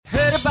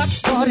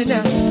party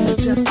now,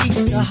 just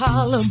east of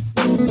Harlem.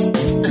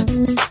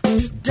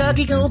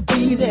 Dougie gon'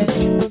 be there,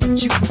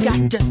 but you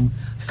got to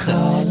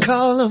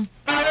call him.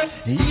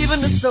 Even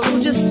the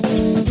soldiers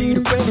need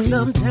a break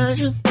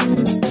sometime.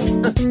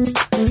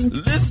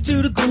 Listen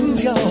to the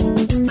groove, y'all.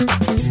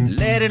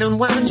 Let it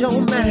unwind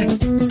your mind.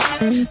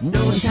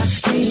 No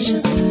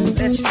intoxication,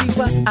 let's see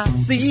what I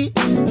see.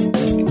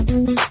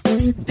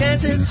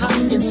 Dancing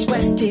hot and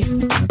sweaty,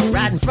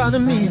 right in front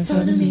of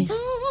me,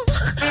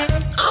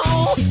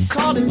 Oh,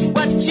 call it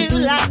what you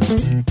like.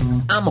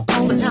 I'ma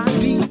call it how it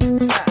be.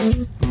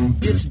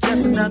 This is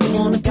just another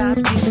one of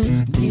God's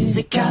gift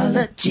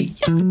musicology.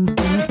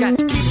 Got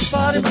to keep the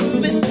party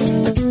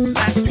moving,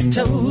 like I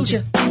told you.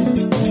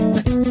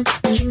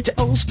 Keep the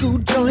old school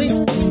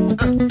joint.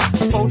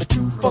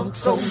 42 funk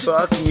soul.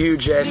 Fuck you,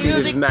 Jesse. This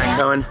is Matt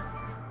Cohen.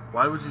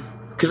 Why would you?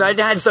 Because I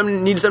needed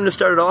something to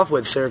start it off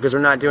with, sir. Because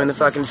we're not doing the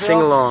fucking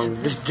sing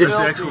along. Just the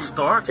actual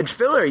start. It's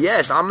filler.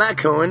 Yes, I'm Matt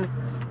Cohen.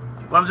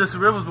 Well, I'm Jesse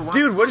Rivers, but why?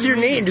 Dude, what is your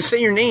name? Just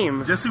say your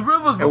name. Jesse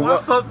Rivers, but why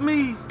fuck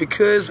me?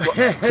 Because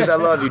I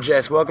love you,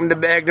 Jess. Welcome to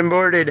Bagged and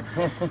Boarded,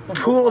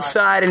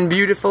 poolside in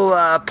beautiful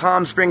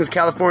Palm Springs,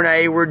 California.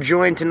 Hey, we're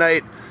joined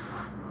tonight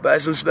by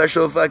some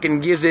special fucking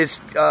gizzards.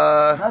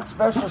 Not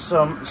special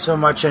so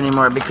much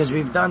anymore because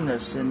we've done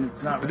this and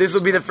it's not. But this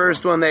will be the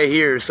first one they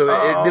hear, so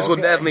this will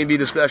definitely be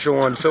the special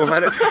one. So why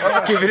don't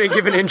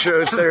give an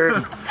intro,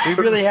 sir. We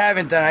really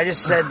haven't done. I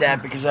just said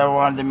that because I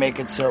wanted to make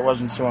it so it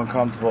wasn't so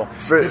uncomfortable.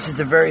 This is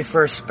the very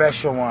first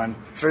special one.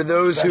 For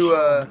those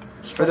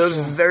for those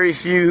very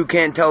few who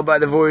can't tell by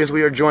the voice,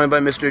 we are joined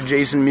by Mr.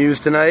 Jason Mewes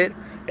tonight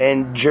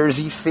and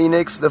Jersey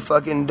Phoenix, the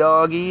fucking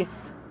doggy,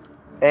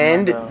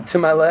 and to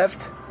my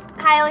left.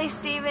 Kylie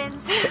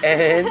Stevens.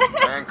 And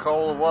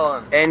Cole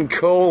One. And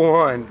Cole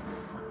One.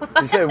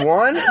 You said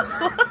one?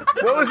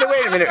 What was it?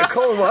 Wait a minute.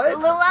 Cole what?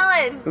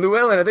 Llewellyn.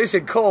 Llewellyn. I thought you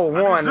said Cole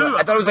One.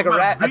 I thought it was like a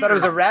rap. I thought it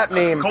was a rap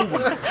name. Cole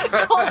One.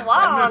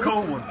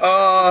 Cole One.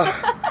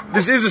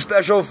 This is a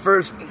special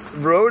first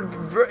road.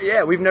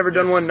 Yeah, we've never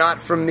done one not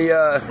from the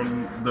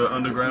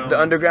underground. The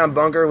underground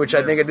bunker, which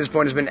I think at this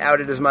point has been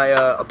outed as my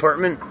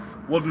apartment.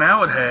 Well,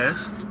 now it has.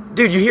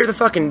 Dude, you hear the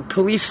fucking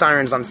police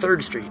sirens on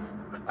 3rd Street.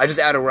 I just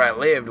outed where I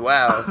lived.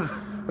 Wow.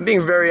 I'm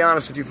being very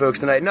honest with you folks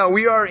tonight. No,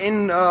 we are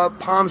in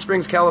Palm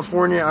Springs,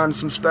 California on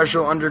some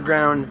special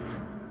underground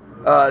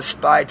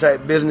spy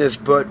type business,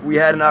 but we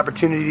had an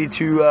opportunity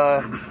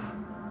to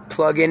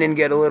plug in and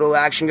get a little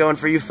action going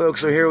for you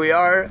folks, so here we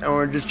are, and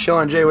we're just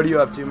chilling. Jay, what are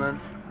you up to, man?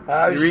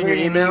 I was reading your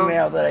email? An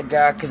email that I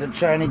got because I'm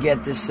trying to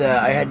get this.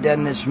 I had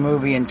done this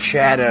movie in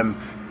Chatham.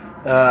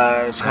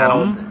 It's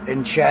called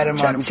in Chatham,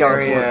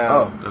 Ontario.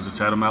 Oh, there's a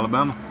Chatham,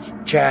 Alabama.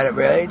 Chatham,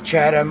 really?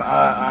 Chatham,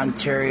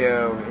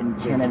 Ontario, in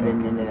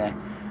Canada.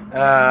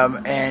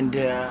 And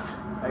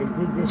I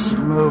did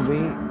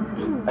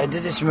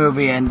this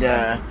movie, and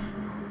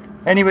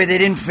anyway, they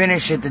didn't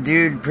finish it. The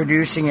dude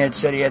producing it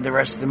said he had the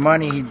rest of the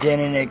money. He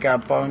didn't. It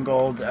got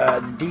bungled.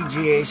 The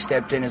DGA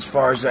stepped in, as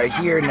far as I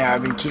hear now.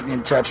 I've been keeping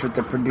in touch with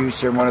the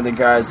producer, one of the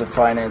guys that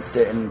financed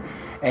it,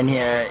 and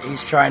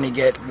he's trying to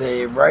get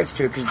the rights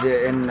to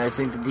it, and I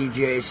think the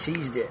DGA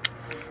seized it.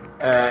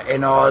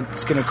 And all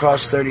it's going to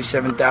cost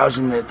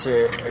 $37,000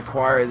 to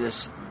acquire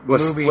this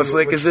movie. What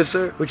flick is this,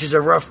 sir? Which is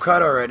a rough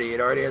cut already. It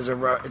already has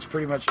it's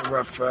pretty much a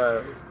rough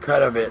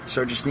cut of it,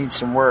 so it just needs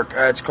some work.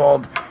 It's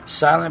called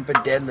Silent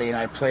but Deadly, and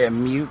I play a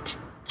mute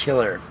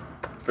killer.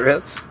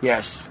 Really?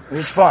 Yes. It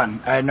was fun.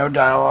 I had no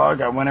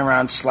dialogue. I went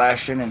around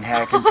slashing and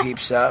hacking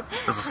peeps up.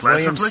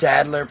 William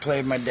Sadler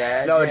played my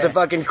dad. No, it's a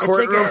fucking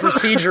courtroom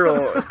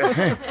procedural.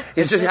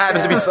 It just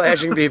happens to be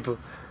slashing people.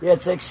 Yeah,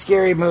 it's like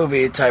scary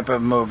movie type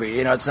of movie.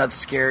 You know, it's not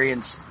scary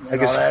and all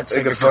that. It's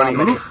like a funny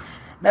comedy.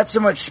 Not so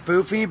much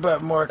spoofy,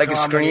 but more like comedy.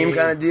 A Scream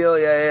kind of deal?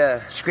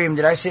 Yeah. Scream.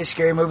 Did I say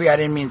scary movie? I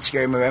didn't mean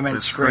scary movie. I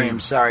meant Scream.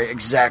 Sorry,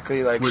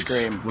 exactly like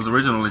Scream. Which was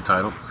originally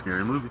titled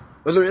Scary Movie.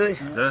 Was it really?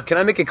 Yeah. Can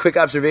I make a quick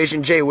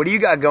observation? Jay, what do you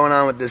got going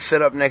on with this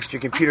setup next to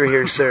your computer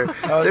here, sir?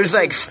 There's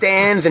like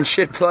stands and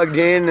shit plugged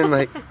in and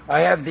like... I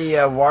have the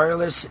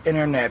wireless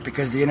internet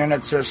because the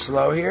internet's so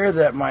slow here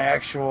that my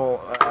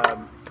actual...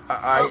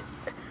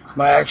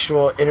 my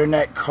actual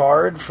internet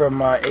card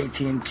from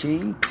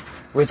AT&T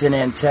with an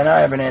antenna.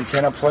 I have an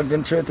antenna plugged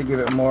into it to give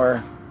it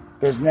more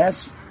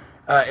business.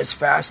 Is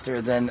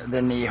faster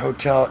than the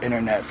hotel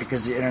internet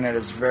because the internet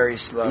is very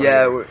slow.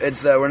 Yeah,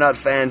 we're not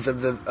fans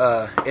of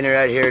the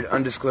internet here at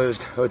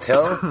Undisclosed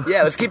Hotel.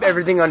 Yeah, let's keep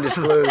everything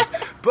undisclosed.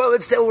 But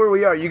let's tell where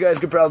we are. You guys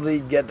could probably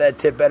get that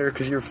tip better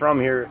because you're from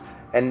here.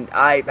 And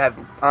I have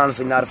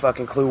honestly not a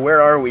fucking clue.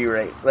 Where are we,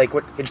 right? Like,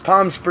 what? It's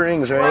Palm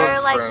Springs, right?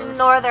 We're like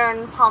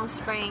northern Palm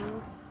Springs.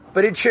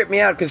 But it tripped me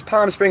out because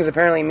Palm Springs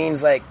apparently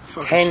means like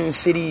 10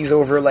 cities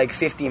over like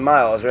 50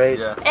 miles, right?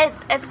 Yeah.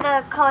 It's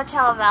the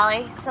Coachella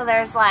Valley, so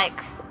there's like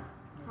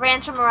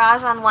Rancho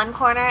Mirage on one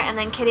corner, and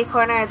then Kitty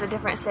Corner is a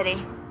different city,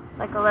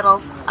 like a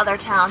little other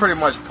town. Pretty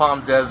much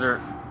Palm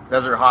Desert,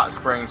 Desert Hot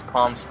Springs,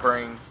 Palm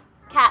Springs,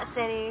 Cat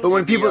City. But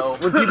when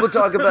people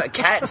talk about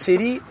Cat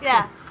City,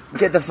 yeah,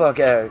 get the fuck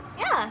out.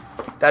 Yeah.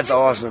 That's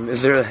awesome.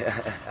 Is there?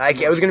 I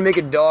was gonna make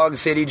a Dog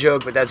City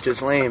joke, but that's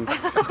just lame.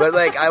 But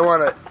like, I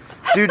wanna.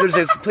 Dude, there's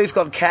this place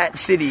called Cat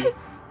City.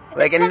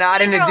 Like, and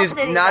not in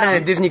a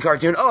Disney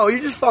cartoon. Oh, you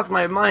just fucked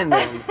my mind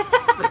then.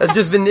 That's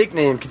just the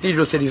nickname.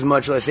 Cathedral City's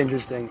much less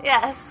interesting.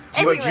 Yes.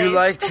 Would you Anyways.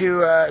 like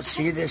to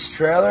see this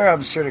trailer?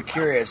 I'm sort of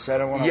curious. I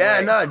don't want to. Yeah,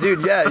 no,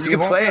 dude, yeah. You can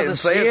won't play be able it.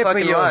 to Play see it it, but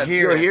fucking you'll live.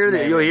 hear it, You'll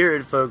maybe. hear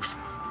it, folks.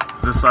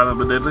 Is this Silent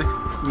but Deadly?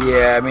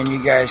 Yeah, I mean,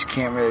 you guys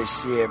can't really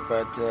see it,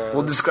 but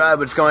We'll describe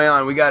what's going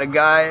on. We got a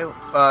guy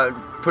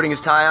putting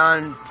his tie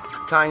on,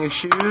 tying his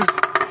shoes,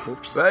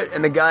 Oops. right?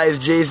 And the guy is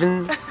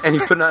Jason, and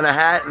he's putting on a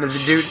hat, and there's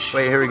a dude.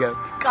 Wait, here we go.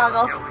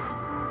 Goggles.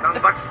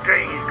 Nothing but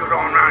strange goes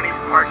on around these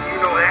parts, you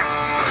know that?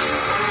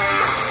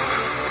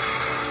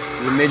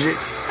 The midget,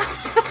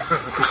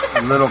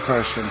 Little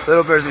person,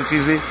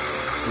 excuse me.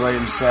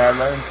 William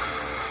Sadler.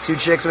 Two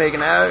chicks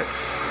making out.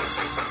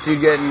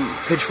 Dude getting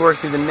pitchforked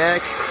through the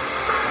neck.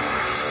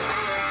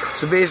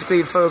 So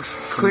basically, folks,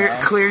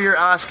 clear your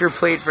Oscar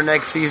plate for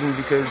next season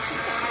because...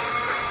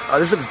 Oh,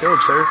 this looks dope,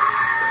 sir.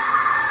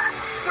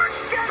 We're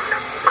getting the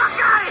fuck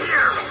out of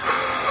here!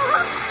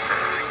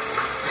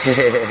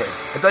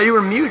 I thought you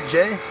were mute,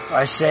 Jay.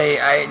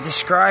 I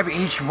describe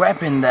each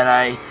weapon that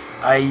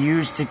I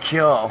use to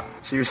kill.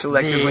 So you're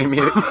selectively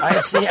mute. I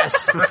say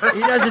yes. He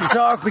doesn't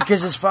talk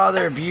because his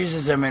father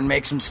abuses him and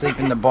makes him sleep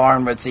in the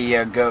barn with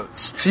the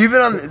goats. So you've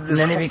been on And this...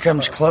 then he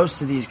becomes close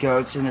to these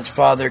goats, and his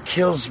father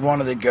kills one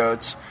of the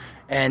goats,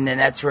 and then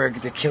that's where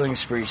the killing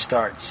spree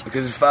starts.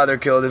 Because his father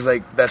killed his,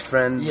 like, best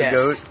friend, Yes. the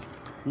goat.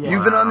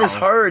 You've been on this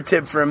horror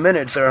tip for a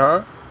minute, sir,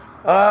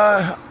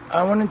 huh?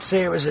 I wouldn't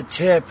say it was a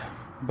tip,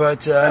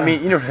 but I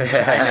mean, you know... we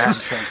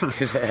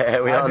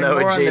I've all been know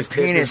more what on the Jay's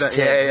tip penis is.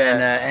 tip Yeah.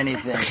 than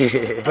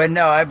anything. But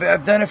no,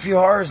 I've done a few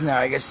horrors now.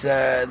 I guess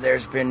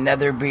there's been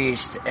Nether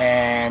Beast,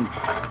 and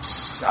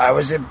I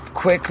was a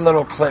quick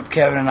little clip,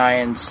 Kevin and I,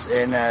 in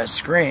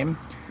Scream.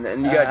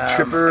 And you got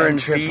Tripper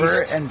and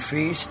Feast. and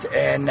Feast,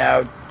 and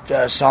now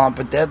Silent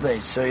but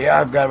Deadly. So yeah,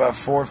 I've got about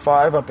 4 or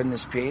 5 up in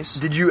this piece.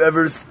 Did you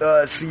ever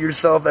see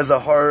yourself as a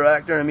horror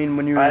actor? I mean,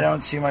 when you were... I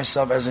don't see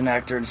myself as an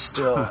actor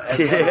still, as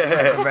any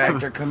type of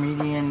actor,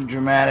 comedian,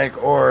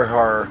 dramatic, or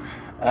horror.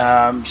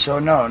 So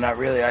no, not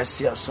really. I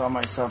saw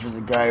myself as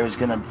a guy who was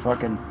gonna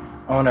fucking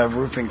own a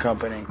roofing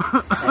company.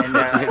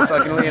 And,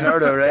 fucking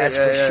Leonardo, right? That's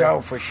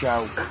for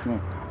show.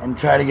 And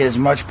try to get as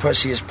much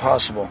pussy as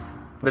possible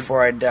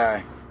before I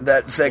die.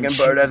 That second And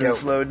part shoot hasn't dope.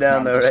 slowed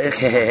down, No, I'm though,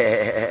 just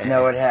right?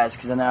 No, it has,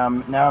 because now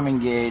I'm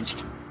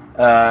engaged,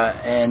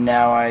 and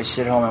now I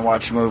sit home and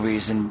watch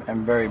movies, and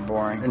I'm very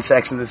boring. And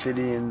Sex and the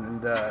City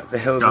and The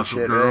Hills Gossip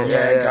and shit, Girl. right?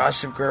 Yeah,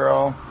 Gossip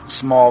Girl,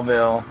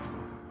 Smallville,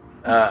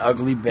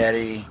 Ugly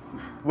Betty.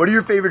 What are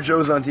your favorite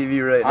shows on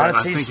TV right now?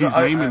 Honestly, I think he's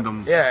naming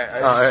them. Yeah.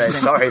 Oh, all right,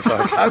 sorry,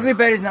 fuck. Ugly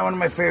Betty's not one of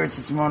my favorites.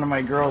 It's one of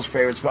my girls'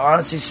 favorites. But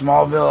honestly,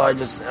 Smallville,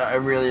 I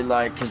really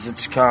like because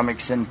it's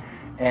comics and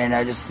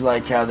I just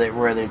like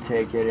where they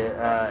take it.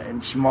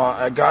 And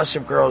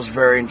Gossip Girl is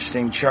very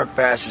interesting. Chuck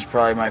Bass is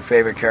probably my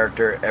favorite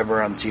character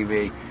ever on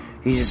TV.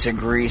 He's just a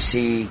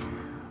greasy,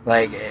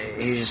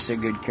 he's just a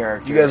good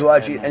character. Do you guys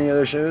watch And, any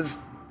other shows?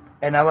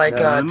 And I like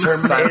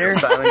Terminator.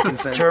 Silent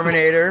Consent.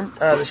 Terminator,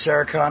 the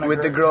Sarah Connor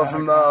With the girl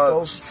from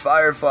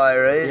Firefly,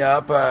 right?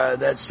 Yup,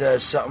 that's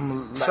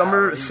something.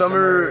 Summer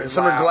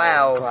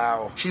Glau.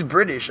 Glau. She's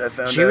British, I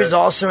found out. She was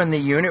also in The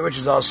Unit, which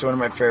is also one of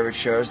my favorite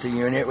shows. The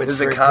Unit with It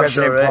was a cop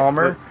President show, right?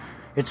 Palmer.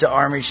 It's an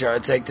army show.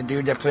 It's like the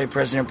dude that played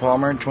President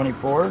Palmer in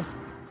 24.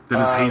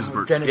 Dennis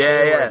Haysbert. Dennis Yeah.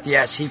 Haysbert.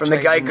 Yes, he From the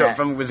plays in Geico.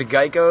 that. Was it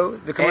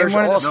Geico? The commercial. And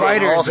one of the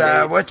Allstate.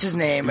 fighters, what's his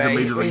name? He's a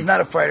major league. He's not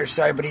a fighter,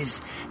 sorry, but he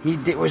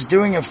was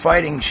doing a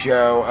fighting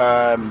show.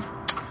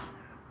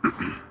 What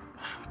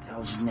the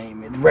hell's his name?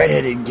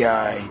 Redheaded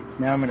guy.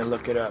 Now I'm going to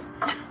look it up.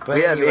 But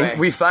anyway.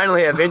 We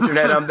finally have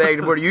internet on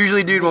Backboard.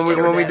 Usually, dude, when we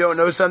Internet. don't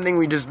know something,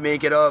 we just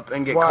make it up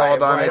and get Why?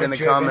 called on Why it in don't the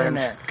you have comments.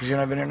 internet? Because you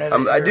don't have internet?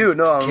 I do.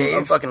 No, I'm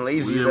Cave? fucking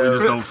lazy. Yeah, we though.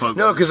 just don't fuck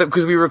No, with it.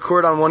 because we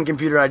record on one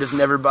computer. I just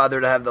never bother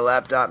to have the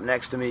laptop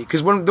next to me.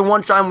 Because the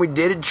one time we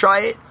did try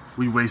it,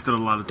 We wasted a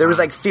lot of time. there was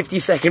like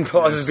 50-second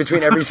pauses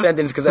between every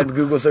sentence because I had to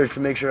Google search to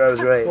make sure I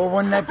was right. Well,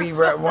 wouldn't that be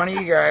right? One of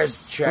you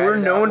guys tried We're it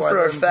known out, for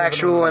our whether-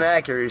 factual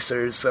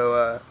inaccuracies,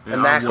 so Yeah,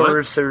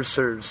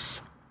 inaccuracies.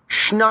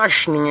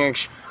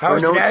 Schnoschnich. How We're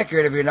is known- it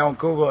accurate if you don't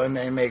Google and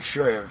make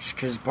sure?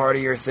 Because part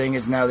of your thing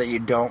is now that you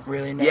don't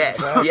really know. Yes,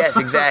 the facts. yes,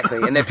 exactly.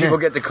 And then people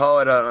get to call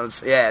it on,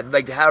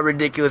 like how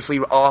ridiculously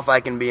off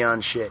I can be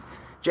on shit.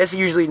 Jesse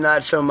usually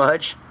not so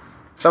much.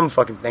 Some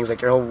fucking things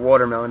like your whole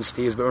watermelon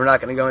steves, but we're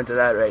not going to go into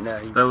that right now.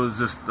 That was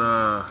just,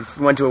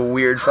 You went to a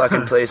weird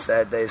fucking place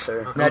that day,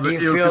 sir. Now, do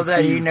you feel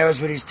that he knows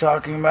what he's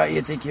talking about?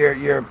 You think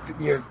your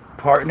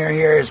partner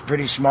here is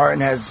pretty smart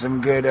and has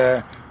some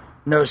good,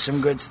 knows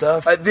some good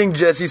stuff? I think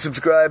Jesse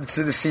subscribed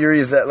to the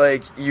series that,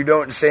 like, you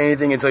don't say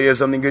anything until you have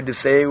something good to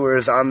say,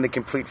 whereas I'm the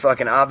complete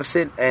fucking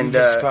opposite. And You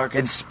just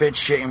fucking spit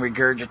shit and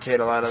regurgitate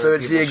a lot of so other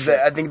it's the people's exact.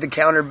 shit. I think the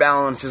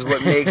counterbalance is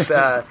what makes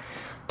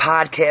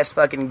podcast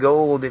fucking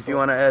gold. If you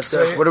want to ask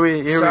us, what are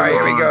we? Here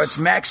we go. It's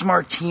Max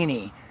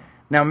Martini.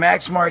 Now,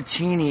 Max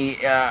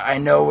Martini, I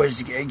know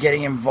was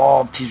getting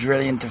involved. He's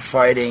really into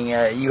fighting,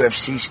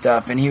 UFC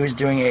stuff, and he was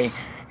going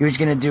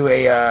to do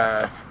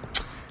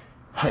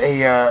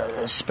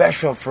a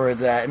special for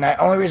that, and the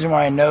only reason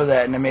why I know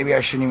that, and maybe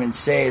I shouldn't even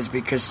say, is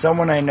because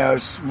someone I know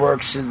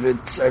works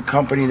with a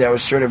company that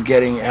was sort of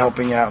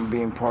helping out and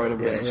being part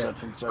of it. Yeah.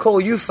 And such.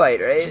 Cole, you fight,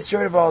 right? It's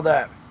sort of all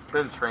that.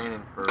 Been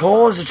training for.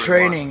 Cole is a 3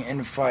 training months.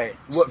 and fight.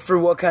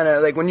 What kind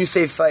of, like, when you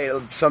say fight,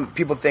 some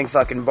people think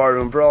fucking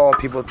barroom brawl,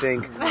 people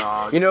think,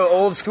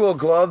 old school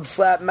glove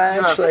slap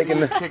match, like in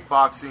the...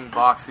 kickboxing,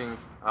 boxing,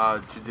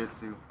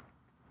 jiu-jitsu.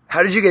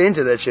 How did you get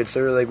into that shit,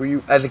 sir? Like,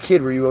 as a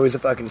kid, were you always a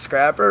fucking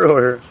scrapper,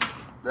 or?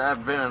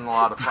 I've been in a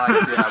lot of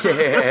fights, yeah.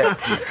 Yeah.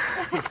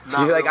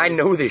 So you're like, I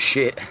know this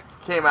shit.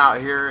 Came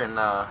out here and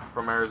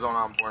from Arizona.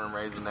 I'm born and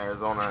raised in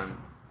Arizona, and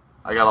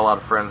I got a lot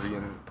of friends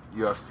in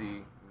UFC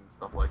and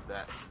stuff like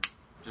that.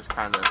 Just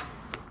kind of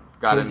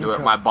got into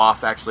it. My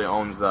boss actually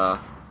owns Fight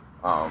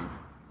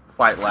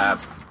Lab.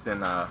 It's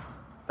in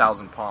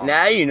Thousand Palms.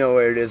 Now you know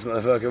where it is,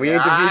 motherfucker. We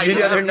interviewed you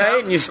the other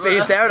night, and you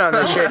spaced out on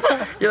that shit.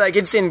 You're like,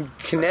 it's in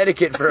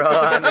Connecticut for all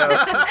I know.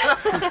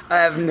 I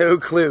have no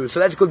clue. So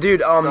that's cool,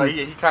 dude. So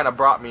he kind of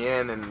brought me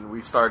in, and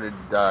we started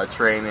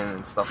training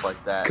and stuff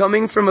like that.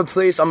 Coming from a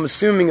place, I'm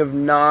assuming, of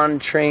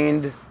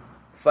non-trained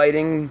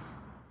fighting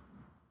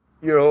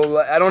your whole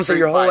life. I don't say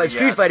your whole life.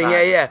 Street fighting,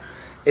 yeah.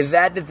 Is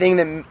that the thing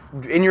that,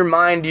 in your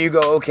mind, do you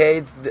go,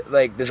 okay,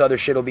 like, this other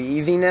shit will be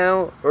easy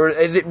now? Or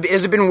has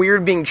it been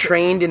weird being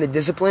trained in the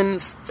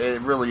disciplines?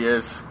 It really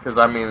is, because,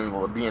 I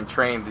mean, being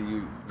trained,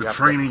 the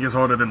training is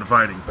harder than the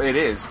fighting. It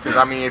is, because,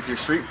 I mean, if you're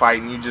street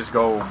fighting, you just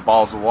go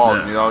balls to walls,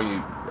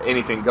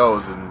 anything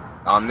goes, and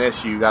on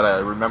this, you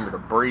gotta remember to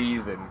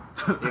breathe, and,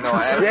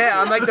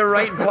 yeah, on, like, the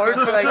right parts,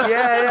 like,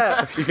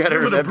 yeah. You gotta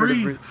remember to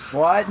breathe.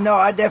 Well,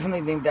 I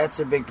definitely think that's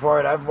a big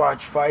part. I've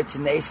watched fights,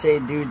 and they say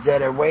dudes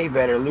that are way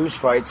better lose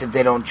fights if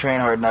they don't train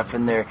hard enough,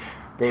 and they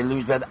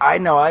lose. But I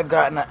know I've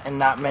gotten in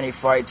not many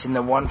fights. In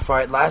the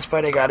last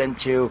fight I got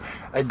into,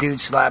 a dude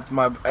slapped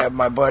my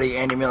buddy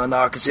Andy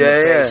Milonakis in the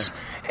face,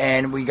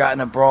 and we got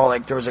in a brawl.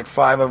 Like, there was like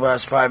 5 of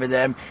us, 5 of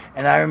them,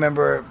 and I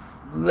remember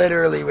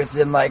literally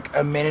within like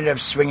a minute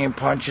of swinging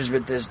punches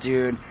with this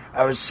dude,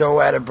 I was so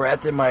out of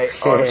breath and my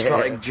arms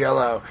felt like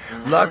jello.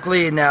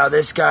 Luckily now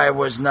this guy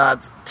was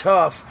not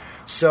tough,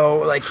 so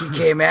like he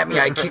came at me,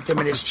 I kicked him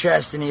in his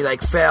chest and he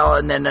like fell,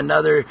 and then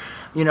another,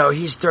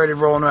 he started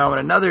rolling around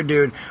with another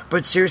dude.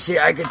 But seriously,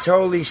 I could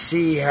totally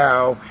see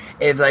how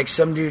if like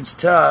some dude's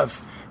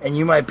tough and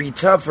you might be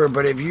tougher,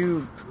 but if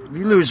you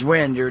lose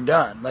wind, you're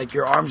done. Like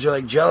your arms are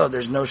like jello,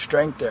 there's no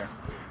strength there.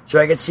 So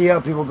I could see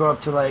how people go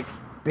up to like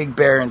Big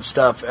Bear and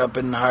stuff up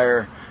in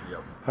higher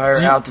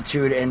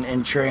altitude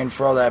and train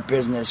for all that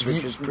business,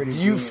 which is pretty. Do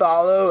you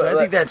follow? So I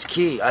think that's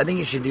key. I think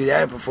you should do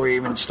that before you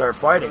even start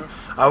fighting.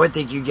 I would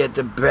think you get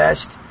the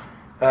best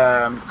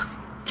cardio.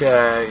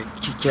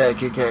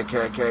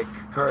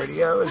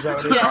 Is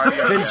that what it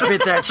is? Couldn't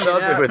spit that shit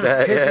out. With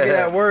that, Couldn't think of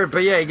that word,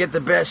 but yeah, you get the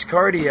best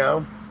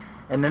cardio.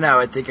 And then I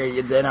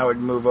would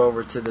move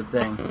over to the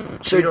thing.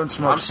 So you don't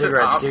smoke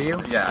cigarettes, do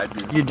you? Yeah, I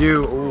do. You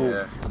do? Ooh.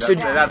 Yeah.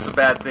 That's the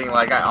bad thing.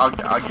 Like, I'll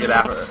get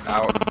out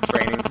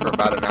training for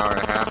about an hour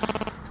and a half.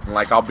 And,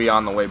 like, I'll be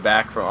on the way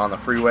back on the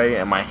freeway,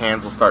 and my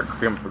hands will start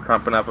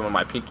crumping up, and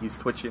my pinky's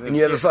twitching. And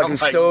you have a fucking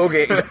stove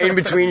in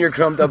between your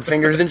crumped up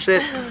fingers and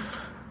shit.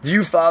 Do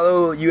you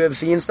follow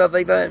UFC and stuff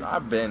like that?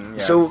 I've been,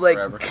 yeah. So, like,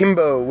 forever.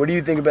 Kimbo, what do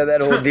you think about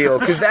that whole deal?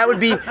 Because that would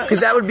be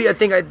a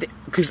thing.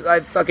 Because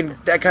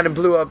that kind of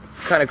blew up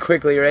kind of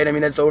quickly, right? I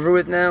mean, that's over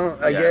with now,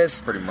 I guess.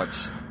 It's pretty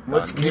much.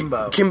 What's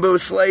Kimbo? Kimbo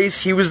Slice.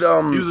 He was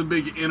a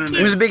big internet.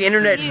 He was a big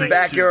internet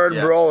backyard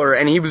brawler,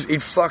 and he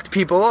fucked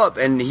people up,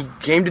 and he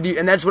came to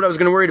and that's what I was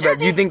going to worry about.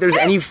 Do you think there's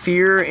any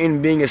fear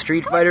in being a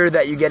street fighter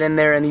that you get in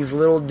there and these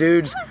little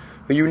dudes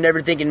who you would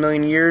never think in a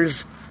million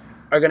years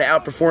are going to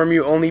outperform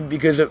you only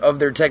because of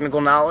their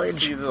technical knowledge?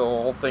 See, the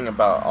whole thing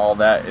about all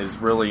that is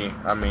really,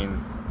 I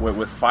mean,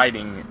 with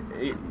fighting,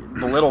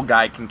 the little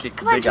guy can kick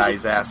the big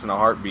guy's ass in a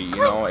heartbeat.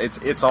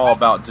 It's all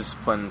about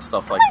discipline and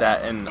stuff like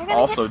that, and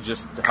also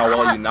just how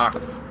well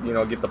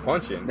you get the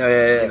punch in.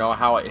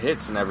 How it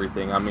hits and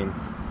everything. I mean,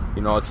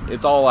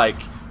 it's all like.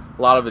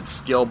 A lot of it's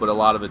skill, but a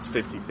lot of it's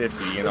 50-50, It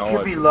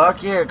could be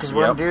luck, because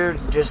one dude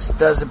just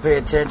doesn't pay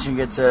attention,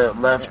 gets a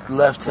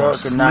left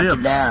hook and knock you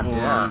down.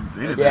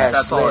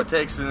 That's all it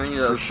takes, and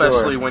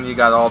especially when you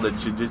got all the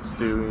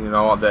jiu-jitsu,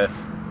 the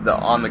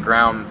on the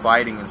ground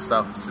fighting and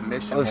stuff,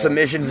 submission. The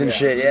submissions and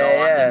shit,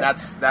 And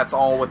that's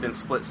all within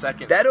split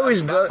seconds. That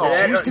always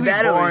It used to be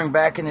boring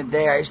back in the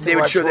day. I used to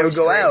watch they would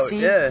go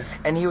Gracie, out,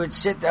 and he would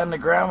sit down the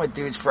ground with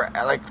dudes for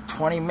like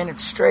 20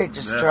 minutes straight,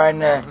 just trying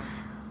to.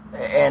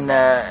 And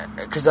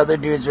because other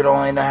dudes would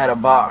only know how to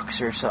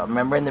box or something.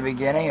 Remember in the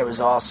beginning, it was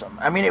awesome.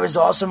 I mean, it was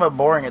awesome but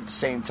boring at the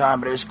same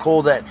time. But it was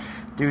cool that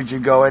dudes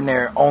would go in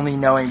there only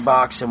knowing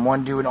boxing.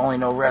 One dude would only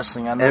know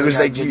wrestling. It was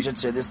like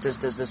jiu-jitsu. This.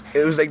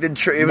 It was like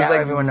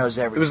everyone knows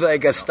everything. It was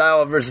like a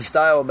style versus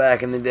style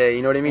back in the day.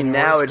 You know what I mean? And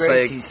now it's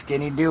crazy. like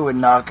Skinny dude would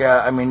knock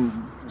out. I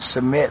mean,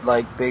 submit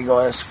like big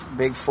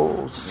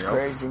fools. It's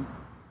crazy.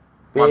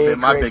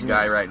 My big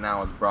guy right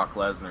now is Brock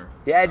Lesnar.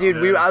 Yeah, dude.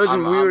 We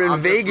were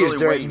in Vegas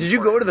really Did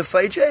you go to the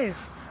fight, Jay?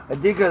 I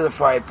did go to the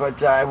fight,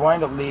 but I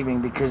wound up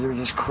leaving because there was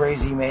just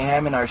crazy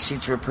mayhem and our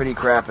seats were pretty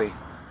crappy.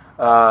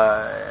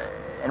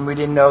 And we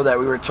didn't know that.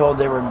 We were told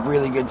they were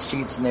really good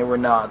seats and they were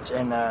not.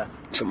 And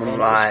Someone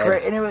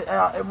lied. And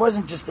it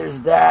wasn't just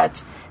there's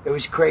that. It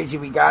was crazy.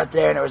 We got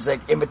there and it was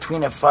like in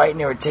between a fight and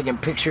they were taking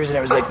pictures and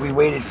it was like we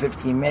waited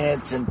 15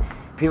 minutes and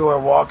people were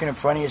walking in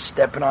front of you,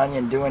 stepping on you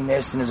and doing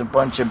this and there's a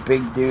bunch of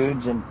big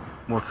dudes and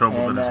More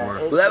trouble than it's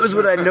worth. Well, that was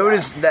what I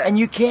noticed. That and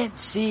you can't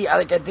see.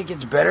 I think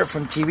it's better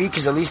from TV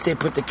because at least they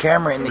put the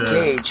camera in the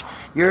cage.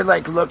 You're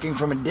like looking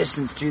from a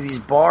distance through these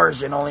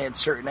bars and only at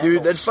certain angles.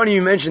 Dude, that's funny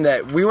you mentioned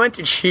that. We went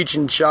to Cheech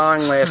and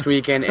Chong last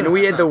weekend, and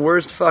we had the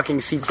worst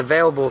fucking seats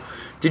available.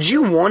 Did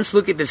you once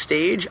look at the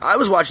stage? I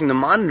was watching the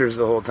monitors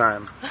the whole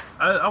time.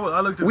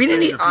 I looked at We the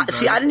didn't stage a few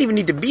see. I times. didn't even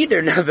need to be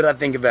there. Now that I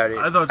think about it,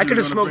 I thought you could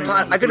were have gonna smoked bring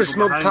pot. I could have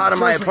people smoked behind pot in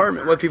you. my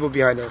apartment. What people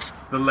behind us?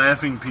 The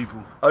laughing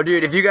people. Oh,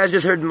 dude! If you guys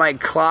just heard my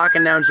clock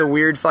announce a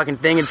weird fucking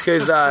thing, it's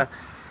because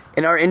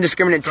in our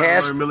indiscriminate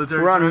task,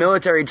 military we're on time?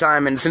 military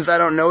time, and since I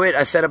don't know it,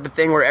 I set up a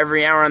thing where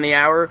every hour on the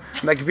hour,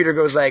 my computer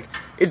goes like,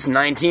 "It's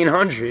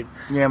 1900,"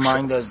 Yeah,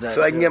 mine does that.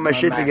 so I can get my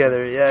shit Mac.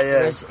 together.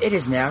 Yeah. It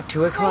is now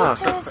 2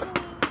 o'clock.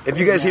 If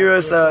you guys hear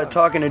us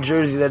talking to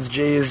Jersey, that's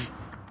Jay's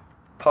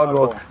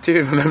Puggle.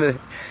 Dude, remember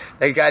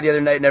that guy the other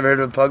night never heard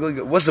of a Puggle? He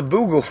goes, what's a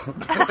Boogle?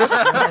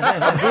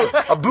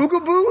 a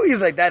Boogaboo?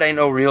 He's like, that ain't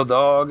no real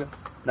dog.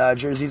 Nah,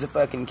 Jersey's a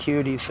fucking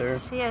cutie, sir.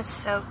 She is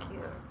so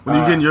cute. When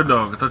you getting your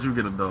dog? I thought you were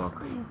getting a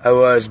dog. I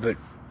was, but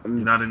You're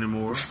not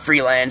anymore.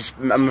 freelance.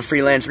 I'm a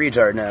freelance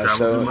retard now, Travel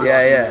too so much?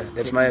 yeah.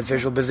 That's my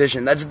official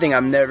position. That's the thing. I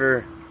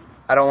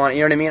don't want,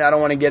 you know what I mean? I don't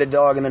want to get a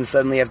dog and then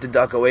suddenly have to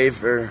duck away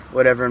for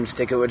whatever and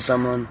stick it with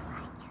someone.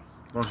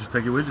 Why don't you just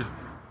take it with you?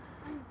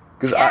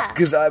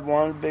 Because I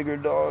want a bigger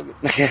dog.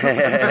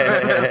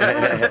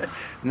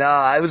 No,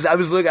 I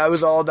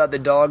was all about the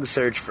dog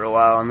search for a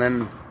while, and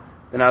then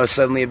I was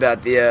suddenly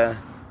about the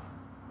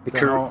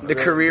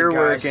career guy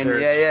work, and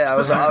search. I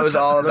was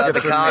all about the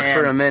Looking for cock man.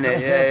 for a minute.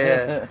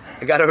 Yeah.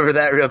 I got over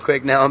that real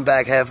quick. Now I'm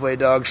back halfway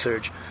dog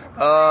search.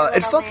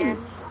 It's fucking.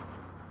 Man.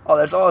 Oh,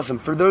 that's awesome.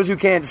 For those who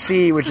can't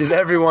see, which is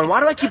everyone,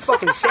 why do I keep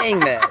fucking saying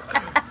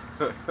that?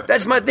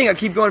 That's my thing. I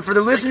keep going for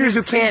the listeners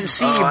who can't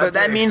see, but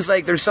that means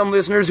like there's some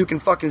listeners who can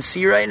fucking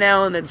see right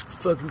now, and that's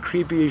fucking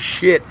creepy as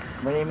shit.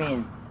 What do you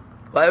mean?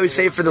 Well, I always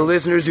say for the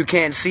listeners who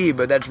can't see,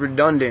 but that's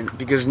redundant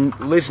because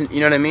listen, you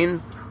know what I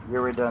mean?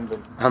 You're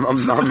redundant.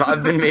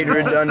 I've been made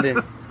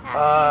redundant.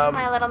 Yeah, he's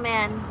my little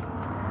man.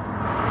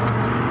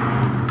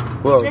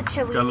 Whoa. He's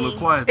a Got a little Chiweenie.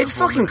 quiet. It's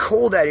fucking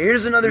cold out here.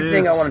 Here's another It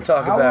thing I is. want to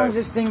talk How long about. does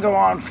this thing go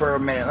on for a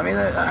minute?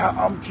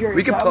 I'm curious.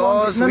 We could How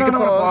long- pause, No, we no, could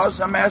no,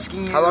 pause. I'm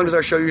asking you. How long does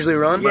our show usually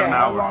run? Yeah, an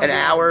how hour. long An does-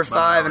 hour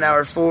 5, an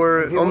hour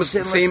 4, People almost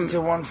sit the and listen same.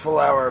 to 1 full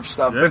hour of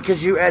stuff Yeah.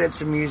 because you edit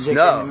some music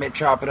No. and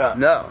chop it up.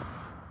 No.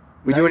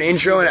 We do an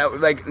intro and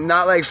like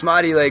not like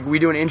Smoddy, like we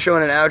do an intro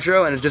and an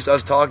outro and it's just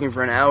us talking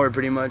for an hour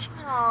pretty much.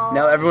 Aw.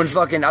 Now everyone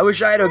fucking. I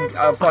wish I had a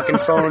fucking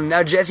phone.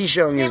 Now Jesse's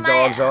showing his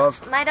dogs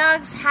off. My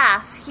dog's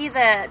half. He's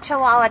a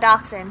Chihuahua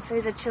Dachshund, so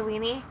he's a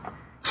Chiweenie.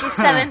 He's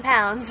 7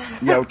 pounds.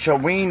 Yo,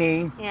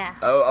 Chiweenie. Yeah.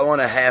 Oh, I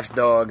want a half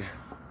dog.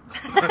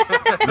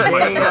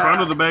 The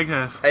front of the back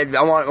half. I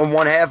want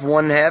one half,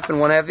 and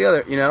one half the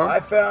other. You know. I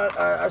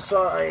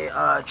saw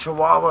a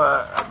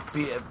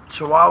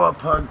Chihuahua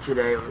pug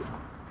today.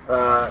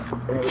 And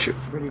it was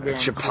pretty damn cool.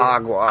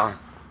 Chipagua.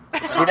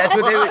 See,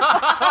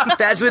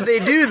 that's what they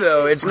do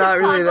though. It's not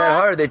really that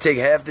hard. They take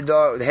half the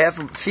dog,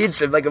 see,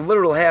 it's like a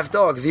literal half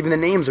dog because even the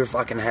names are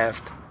fucking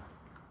halved.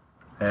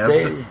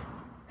 They-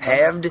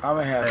 Halved? I'm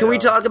a half Can we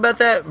dog. talk about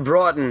that?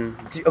 Broughton.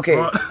 Okay.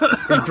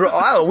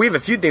 We have a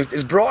few things.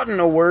 Is Broughton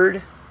a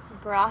word?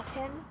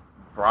 Broughton?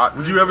 Broughton.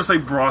 Would you ever say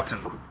Broughton?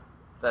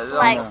 That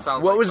Like- almost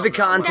sounds What like was the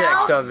something-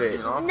 context No. of it? You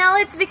know? No,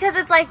 it's because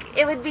it's like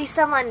it would be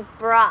someone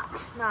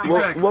brought, not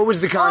Exactly. What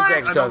was the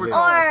context of it?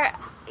 or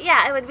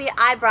yeah, it would be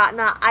I brought,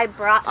 not I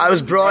brought. I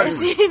was brought in.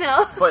 this, you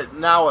know. But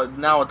now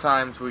at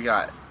times we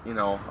got,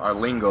 our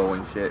lingo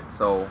and shit,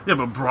 so... Yeah,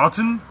 but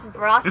Broughton?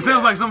 Broughton. It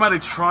sounds like somebody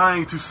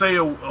trying to say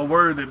a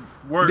word that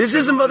works. This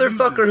is a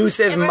motherfucker who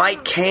says It really-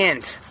 Mike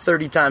can't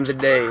 30 times a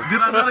day. Did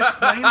I not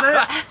explain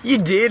that? You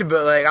did,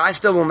 but like I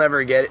still will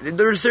never get it.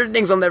 There are certain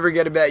things I'll never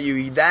get about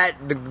you.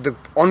 The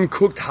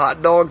uncooked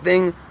hot dog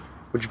thing,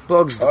 which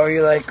bugs the Oh,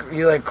 you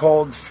like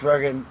cold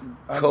fucking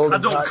Cold- I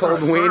don't Cold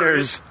prefer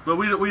wieners. it, but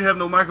we have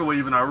no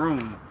microwave in our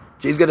room.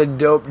 He's got a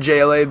dope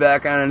JLA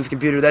background on his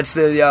computer. That's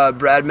the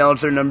Brad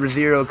Meltzer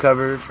 #0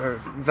 cover for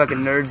fucking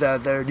nerds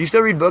out there. Do you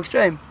still read books,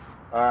 Jay?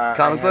 I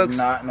Comic have books?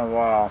 Not in a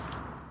while.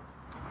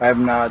 I have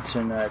not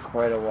in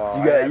quite a while.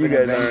 You I guys, have you an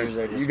guys Avengers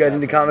I aren't. just You guys got,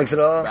 into but- comics at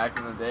all? Back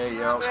in the day,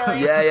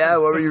 Really? Yeah.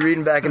 What were you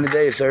reading back in the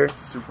day, sir?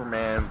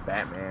 Superman,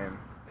 Batman,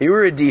 You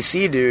were a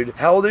DC dude.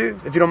 How old are you,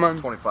 if you don't mind?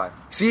 25.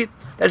 See,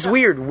 that's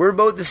weird.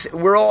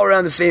 We're all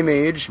around the same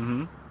age.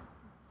 Mm-hmm.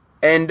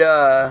 And Me.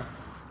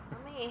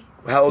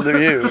 how old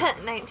are you?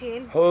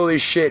 19. Holy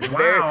shit.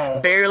 Wow.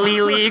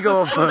 Barely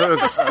legal,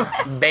 folks.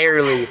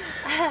 Barely.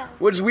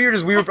 What's weird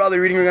is we were probably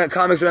reading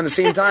comics around the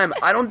same time.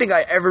 I don't think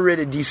I ever read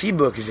a DC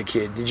book as a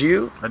kid. Did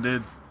you? I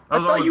did. I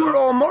thought you were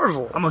all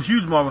Marvel. I'm a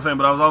huge Marvel fan,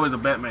 but I was always a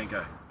Batman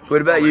guy.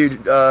 What about you,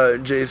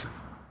 Jace?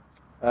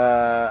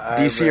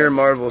 DC or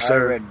Marvel,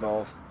 sir? I read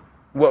both.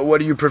 What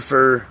do you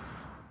prefer?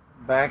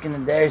 Back in the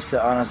day, I used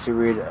to honestly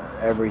read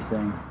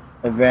everything.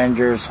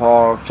 Avengers,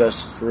 Hulk,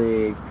 Justice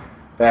League,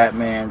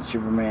 Batman,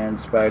 Superman,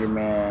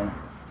 Spider-Man,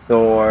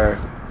 Thor,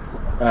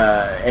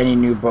 any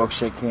new books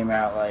that came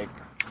out, like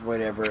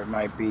whatever it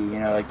might be,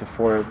 like the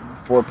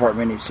four-part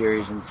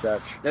miniseries and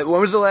such.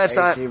 When was the last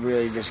I used time? to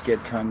really just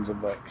get tons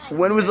of books.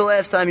 When was the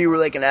last time you were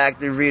like an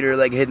active reader,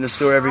 like hitting the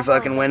store every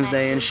fucking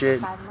Wednesday and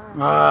shit? It's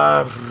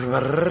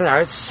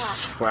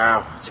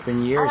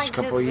been years, just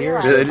couple of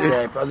years, realized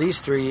I'd say, at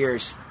least 3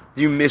 years.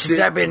 Do you miss Since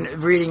it? I've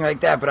been reading like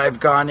that, but I've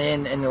gone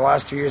in the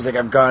last 3 years, like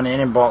I've gone in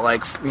and bought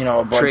like, a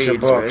bunch Trades,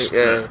 of books, right?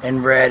 Yeah.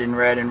 and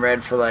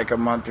read for like a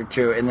month or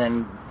two, and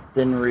then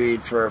didn't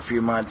read for a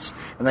few months.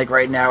 And like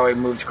right now, I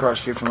moved across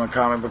the street from a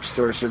comic book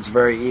store, so it's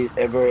very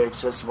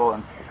accessible.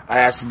 And I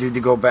asked the dude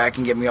to go back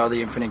and get me all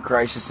the Infinite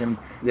Crisis, and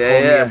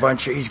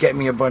he's getting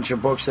me a bunch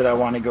of books that I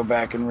want to go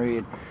back and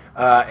read.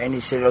 And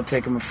he said it'll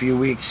take him a few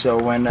weeks, so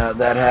when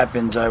that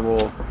happens, I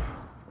will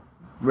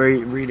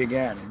read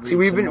again. See,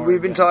 we've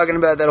been talking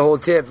about that whole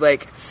tip,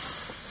 like.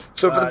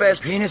 So for the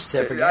best penis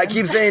tip again. I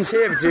keep saying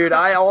tip, dude.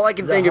 All I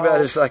can think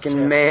about is fucking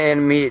tip.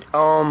 man meat.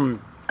 Man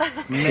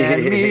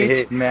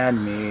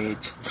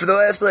meat. For the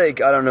last, I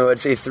don't know, I'd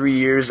say 3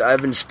 years,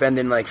 I've been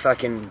spending,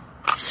 fucking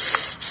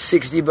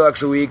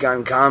 $60 a week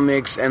on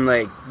comics and,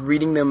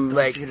 reading them,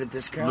 Did you get a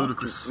discount?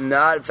 Ludicrous.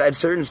 not at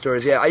certain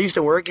stores, yeah. I used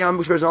to work at comic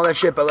book stores and all that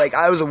shit, but,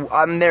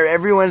 I'm there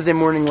every Wednesday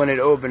morning when it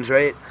opens,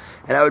 right?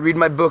 And I would read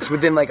my books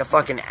within, a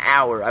fucking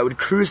hour. I would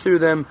cruise through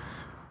them,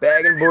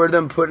 bag and board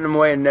them, putting them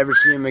away, and never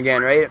see them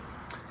again, right?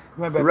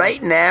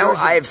 Right now,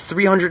 I have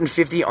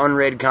 350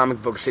 unread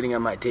comic books sitting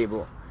on my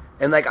table.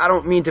 And, I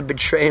don't mean to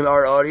betray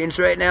our audience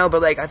right now,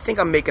 but, I think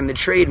I'm making the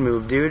trade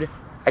move, dude.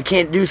 I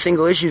can't do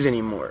single issues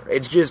anymore.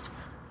 It's just,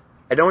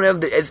 I don't have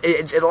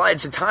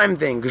it's a time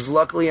thing, because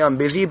luckily I'm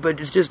busy, but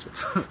it's just,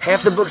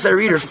 half the books I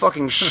read are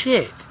fucking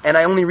shit. And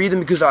I only read them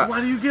because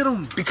Why do you get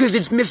them? because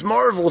it's Miss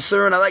Marvel,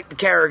 sir, and I like the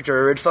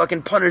character. It's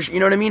fucking Punisher, you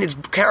know what I mean? It's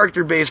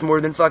character-based more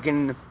than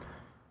fucking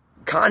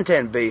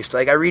content-based.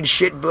 I read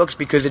shit books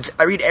because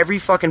I read every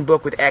fucking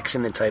book with X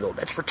in the title.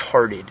 That's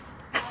retarded.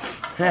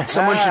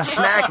 Someone should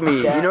smack me.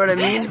 You know what I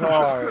mean?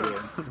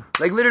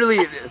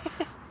 Literally,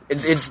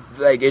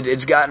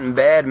 it's gotten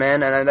bad,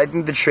 man. And I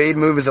think the trade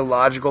move is a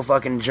logical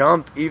fucking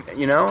jump.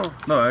 You know?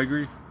 No, I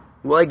agree.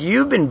 Well,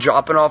 you've been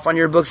dropping off on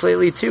your books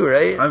lately too,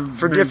 right?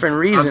 Different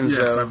reasons,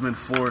 yes, though. I've been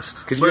forced.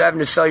 Because you're having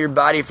to sell your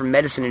body for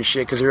medicine and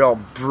shit. Because you're all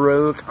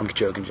broke. I'm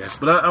joking, Jess.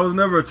 But I was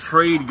never a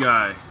trade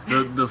guy.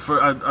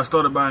 I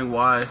started buying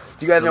Y.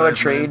 Do you guys know what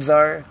trades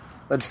are?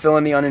 Let's fill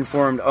in the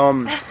uninformed.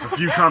 A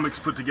few comics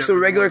put together. So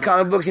regular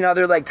comic books,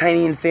 they're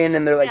tiny and thin,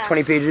 and they're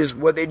 20 pages.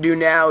 What they do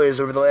now is,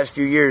 over the last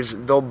few years,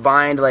 they'll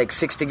bind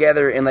 6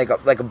 together in a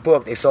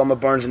book. They sell them at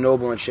Barnes and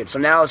Noble and shit. So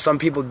now some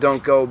people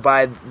don't go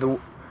buy the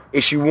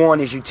issue 1,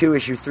 issue 2,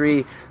 issue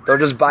 3. They'll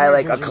just buy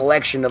a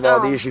collection of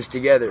all the issues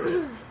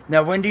together.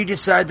 Now, when do you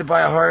decide to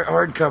buy a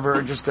hardcover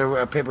or just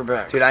a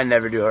paperback? Dude, I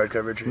never do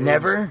hardcover trades.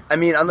 Never? I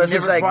mean, unless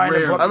it's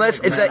unless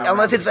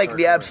it's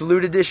the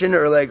absolute edition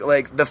or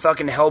the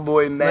fucking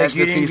Hellboy masterpiece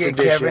you didn't get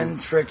edition.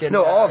 Kevin's freaking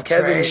No, all of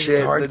Kevin's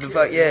shit.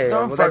 Yeah.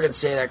 Don't fucking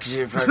say that because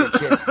you're a fucking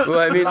kid. Well,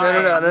 I mean,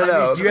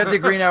 no. Do you have the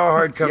Green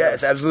Hour hardcover?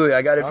 Yes, absolutely.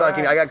 I got it.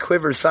 Right. I got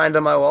Quivers signed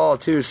on my wall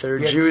too, sir.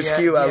 Jew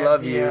Skew, I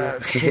love you.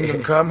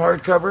 Kingdom Come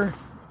hardcover?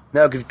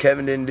 No, because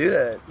Kevin didn't do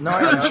that. No,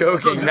 I'm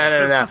joking.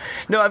 No.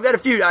 No, I've got a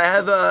few. I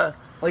have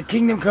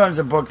Kingdom Come's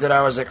a book that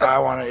I was I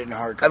wanted it in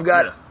hardcover. I've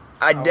got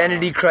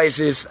Identity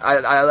Crisis.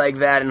 I like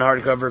that in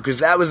hardcover because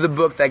that was the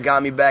book that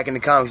got me back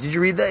into comics. Did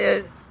you read that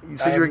yet? You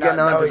said you were getting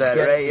onto that,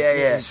 right?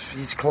 Yeah.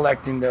 He's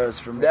collecting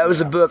those from me. That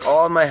was a book.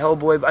 All of my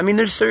Hellboy. I mean,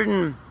 there's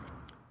certain.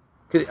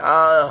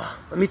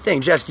 Let me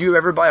think. Jess, do you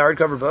ever buy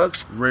hardcover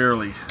books?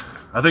 Rarely.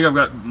 I think I've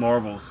got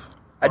Marvels.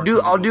 I'll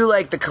do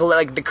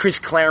the Chris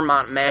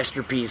Claremont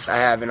masterpiece I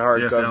have in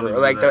hardcover,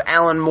 Yes, or the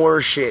Alan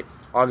Moore shit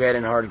I'll get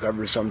in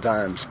hardcover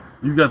sometimes.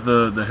 You got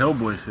the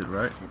Hellboy shit,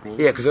 right?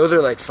 Yeah, because those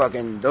are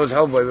those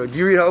Hellboy books. Do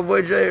you read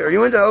Hellboy, Jay? Are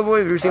you into Hellboy?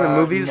 Have you ever seen the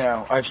movies?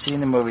 No, I've seen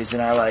the movies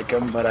and I like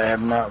them, but I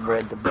have not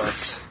read the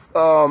books.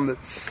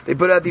 They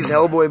put out these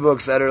Hellboy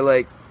books that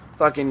are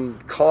fucking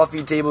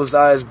coffee table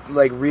size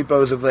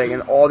repos of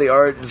and all the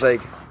art is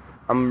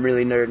I'm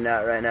really nerding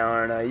out right now,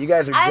 aren't I? You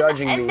guys are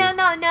judging me. No.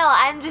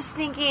 I'm just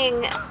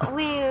thinking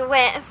we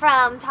went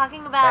from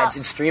talking about... That's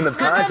a stream of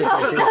content.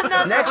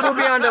 No. Next we'll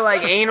be on to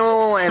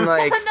anal and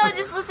No,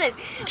 just listen.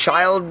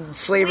 child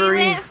slavery.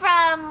 We went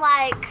from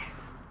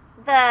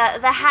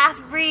the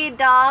half-breed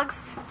dogs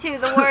to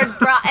the word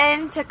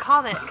Broughton to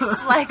comics.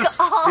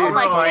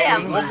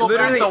 Damn. We'll go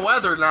back to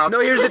weather now. No,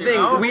 here's the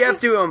thing. We have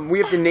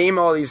to name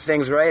all these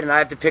things, right? And I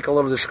have to pick a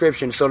little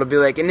description. So it'll be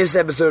in this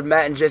episode,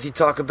 Matt and Jesse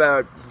talk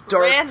about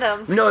dark...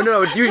 Random.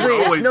 No, it's usually...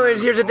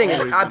 here's the thing.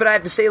 But I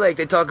have to say,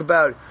 they talk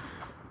about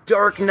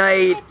Dark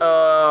Knight,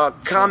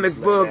 comic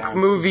book,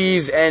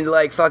 movies, and,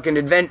 fucking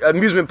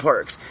amusement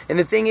parks. And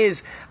the thing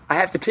is, I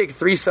have to pick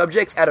 3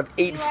 subjects out of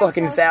 8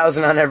 fucking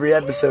thousand on every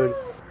episode.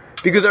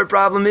 Because our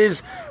problem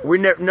is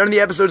none of the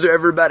episodes are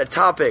ever about a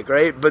topic,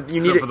 right? But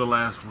you need Except for the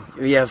last one.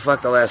 Yeah,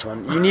 fuck the last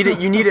one. You need it.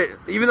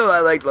 Even though I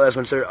like the last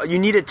one, sir, you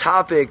need a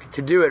topic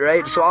to do it,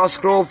 right? So I'll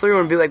scroll through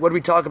and be like, what do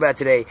we talk about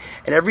today?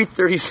 And every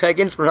 30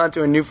 seconds, we're on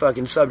to a new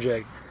fucking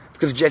subject.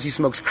 Because Jesse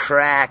smokes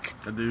crack.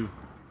 I do.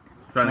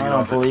 Trying to I get don't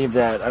off it. believe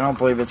that. I don't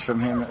believe it's from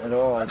him at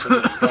all. I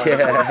think it's probably-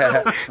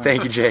 Yeah.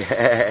 Thank you,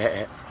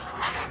 Jay.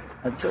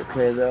 That's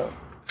okay, though.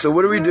 So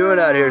what are we doing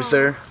out here,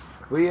 sir?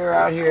 We are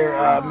out here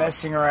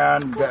messing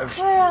around,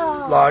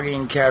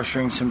 logging,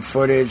 capturing some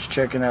footage,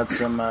 checking out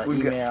some We've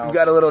emails.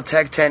 got a little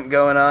tech tent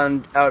going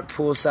on out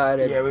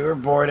poolside. Yeah, we were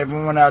bored.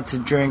 Everyone went out to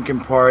drink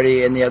and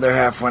party, and the other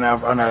half went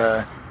out on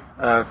a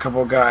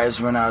couple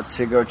guys went out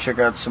to go check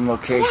out some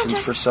locations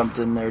for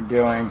something they're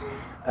doing,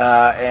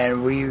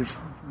 and we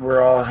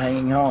were all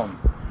hanging home.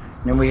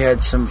 And then we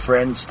had some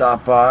friends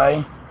stop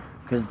by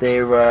because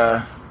they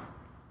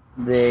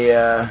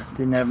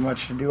didn't have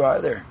much to do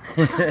either.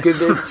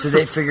 So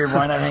they figured,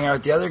 why not hang out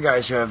with the other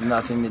guys who have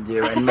nothing to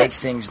do and make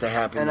things to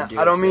happen And to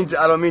do. I don't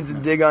mean to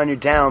dig on your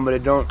town, but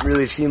it don't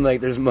really seem like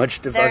there's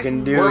much to There's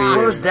fucking do. not. Well, it here.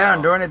 closed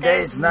down during the day.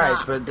 There's It's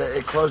nice, not. but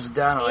it closes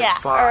down at like Yeah,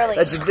 5. early.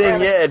 That's the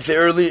thing, yeah.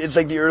 It's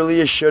like the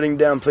earliest shutting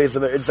down place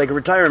of it. It's like a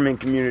retirement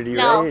community,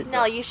 No, right?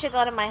 no, you should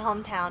go to my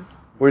hometown.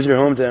 Where's your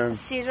hometown?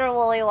 Cedar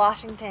Woolley,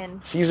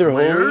 Washington. Caesar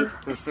Woolley?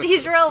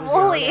 Cedar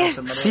Woolley.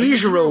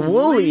 Caesar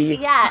Woolley?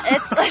 Yeah,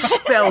 it's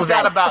Spell It's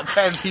got that. about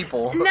 10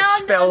 people. no,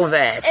 Spell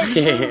that.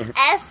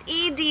 it's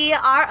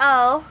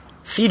SEDRO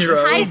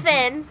Cedro.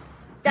 hyphen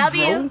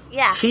W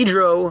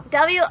Cedro.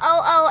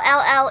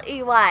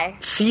 WOOLLEY.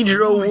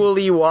 Cedro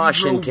Woolley,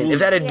 Washington. Is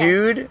that a Yes.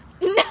 dude?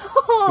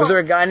 Was No, there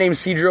a guy named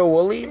Cedro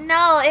Woolley?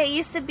 no, it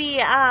used to be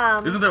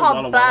Isn't there called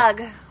Walla Walla?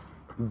 Bug.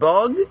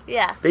 Bug?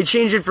 Yeah. They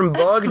changed it from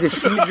Bug to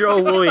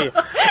Cedro Woolley.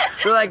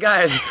 They're like,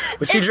 guys,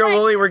 with Cedro like-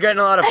 Woolley, we're getting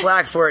a lot of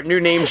flack for it. New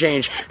name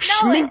change.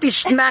 Schminky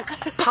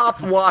Schmack Pop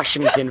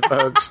Washington,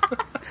 folks.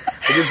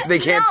 They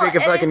can't No, pick a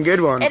it fucking is-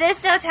 good one. It is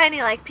so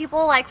tiny. Like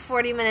people like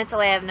 40 minutes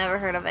away have never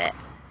heard of it.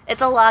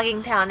 It's a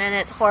logging town and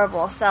it's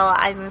horrible. So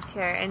I moved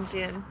here in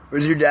June.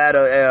 Was your dad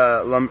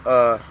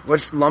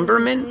what's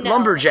lumberman? No.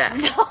 Lumberjack.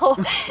 No,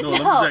 No,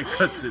 Lumberjack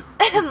cuts it.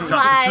 Chop the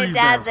My trees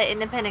dad's down. an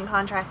independent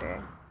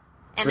contractor.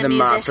 And For a the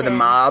mob. musician. For the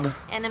mob.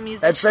 And a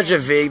musician. That's such a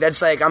vague.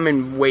 That's like I'm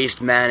in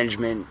waste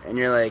management, and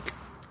you're like,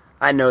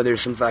 I know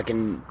there's some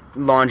fucking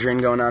laundering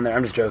going on there.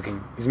 I'm just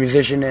joking. He's a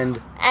musician, and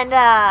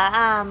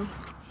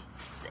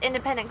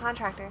independent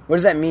contractor. what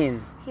does that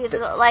mean? He's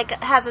like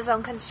has his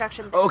own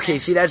construction business. Okay,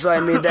 see, that's why I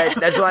made that.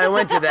 That's why I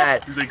went to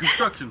that. He's in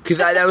construction. Because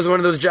that was one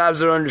of those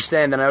jobs I don't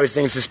understand, and I always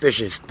think it's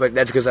suspicious. But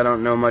that's because I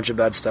don't know much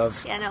about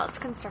stuff. Yeah, no, it's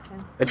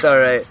construction. It's all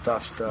right.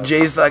 Stuff.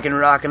 Jay's fucking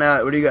rocking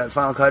out. What do you got?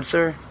 Final cut,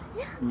 sir?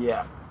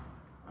 Yeah.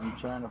 I'm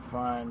trying to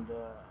find...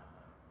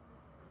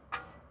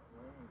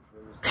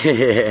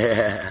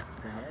 Yeah.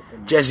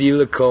 Jesse, you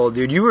look cold,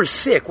 dude. You were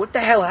sick. What the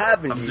hell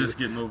happened I'm to you? just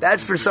getting over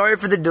That's it. for sorry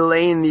for the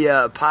delay in the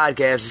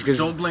podcast. Because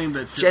Don't blame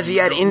that shit. Jesse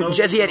had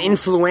Jesse had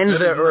influenza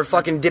That is or not-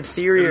 fucking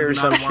diphtheria That or is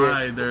some not shit.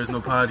 why there is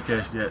no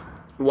podcast yet.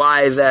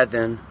 Why is that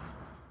then?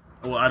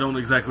 Well, I don't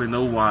exactly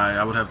know why.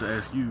 I would have to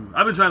ask you.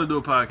 I've been trying to do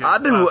a podcast.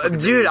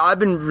 I've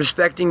been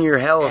respecting your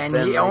health. And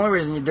and, the like, only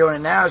reason you're doing it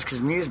now is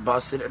because Muse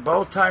busted it.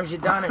 Both times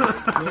you've done it.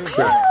 Muse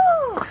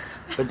done it.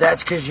 But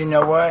that's because you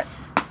know what?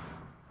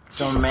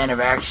 So I'm a man of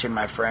action,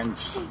 my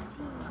friends.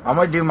 I'm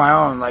gonna do my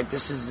own. Like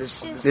this is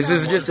this is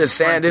just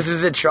this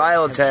is a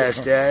trial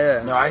test.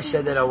 Yeah. No, I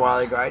said that a while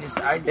ago.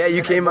 Yeah,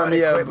 you came on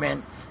the,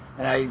 equipment,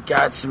 and I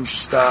got some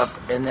stuff,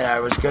 and then I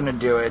was gonna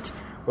do it.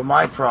 But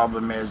my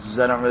problem is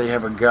I don't really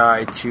have a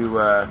guy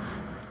to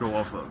Go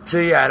off of.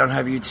 I don't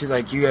have you two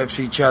like you have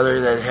each other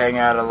that hang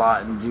out a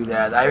lot and do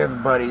that. I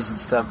have buddies and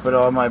stuff, but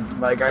all my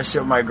like I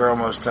sit with my girl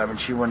most of the time, and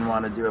she wouldn't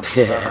want to do a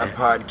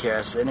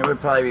podcast, and it would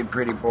probably be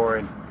pretty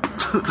boring.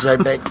 Because I'd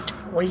be like,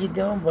 what are you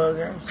doing,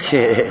 Booger?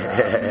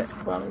 It's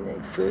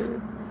quality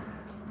food.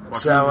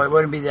 So it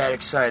wouldn't be that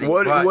exciting.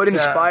 What But,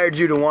 inspired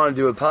you to want to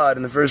do a pod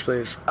in the first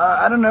place?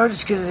 I don't know,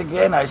 just because,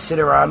 again, I sit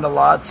around a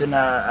lot, and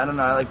I don't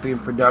know, I like being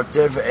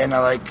productive, and I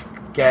like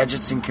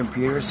gadgets and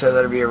computers, so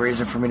that'd be a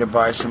reason for me to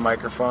buy some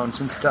microphones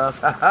and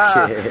stuff. And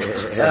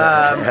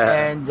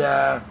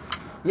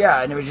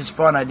it was just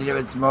fun. I did it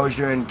with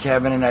Mosier and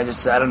Kevin, and I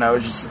don't know,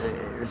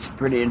 it's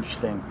pretty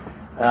interesting.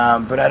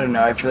 But I don't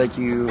know, I feel like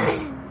you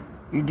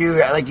do,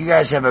 like, you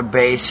guys have a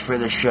base for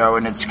the show,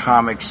 and it's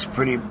comics,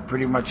 pretty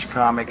much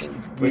comics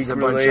with a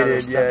bunch of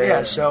other Geek-related, stuff.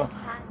 yeah. So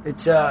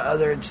it's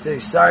other interesting.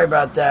 Sorry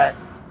about that.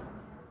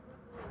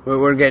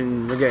 We're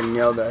getting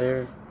yelled at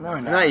here. No,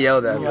 we're Not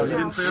yelled at, Yelled but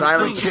at.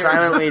 silently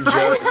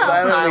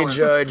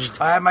judged.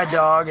 I had my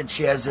dog, and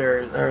she has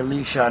her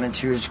leash on, and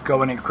she was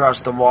going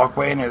across the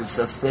walkway, and it was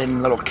a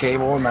thin little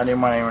cable, and I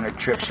didn't want anyone to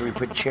trip, so we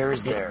put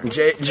chairs there.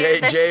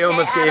 Jay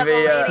almost gave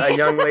a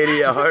young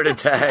lady a heart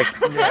attack.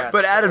 Yeah.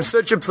 But out of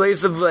such a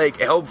place of like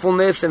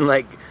helpfulness and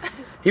like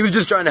he was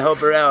just trying to help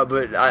her out,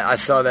 but I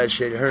saw that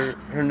shit. Her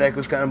neck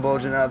was kind of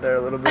bulging out there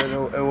a little bit.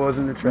 It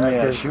wasn't attractive.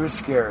 Yeah, she was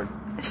scared.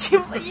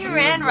 You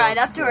ran right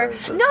up to her.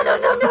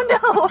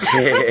 No.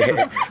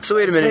 So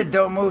wait a I said, minute.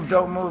 don't move.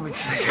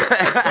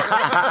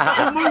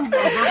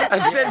 I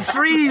said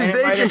freeze, And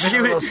it might bitch, have and been she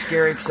a little was.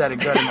 scary because I had a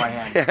gun in my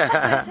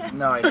hand.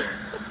 No idea.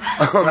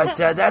 But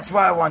that's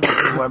why I wanted to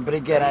do one. But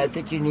again, I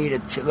think you need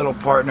a little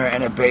partner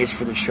and a base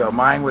for the show.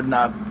 Mine would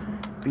not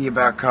be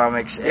about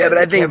comics. Yeah, but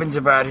I think- Kevin's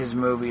about his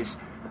movies.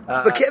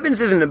 But Kevin's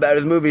isn't about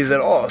his movies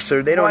at all,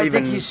 so they don't I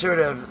even. think he sort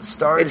of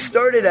started. It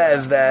started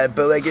as that,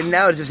 but like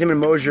now it's just him and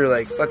Mosier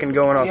like fucking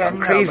going off on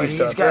crazy but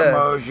stuff. He's got Yeah.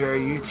 Mosier.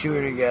 You two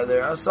are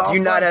together. Do you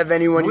not have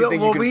anyone you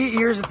think you could?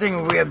 Here's the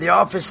thing: we have the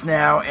office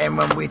now, and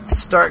when we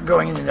start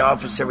going into the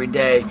office every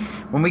day,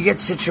 when we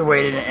get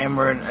situated and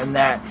we're in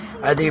that,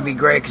 I think it'd be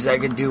great because I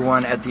could do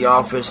one at the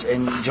office,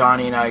 and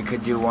Johnny and I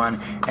could do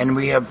one, and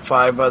we have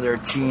 5 other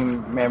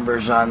team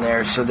members on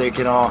there, so we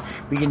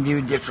can do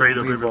different Straight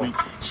up every people. week.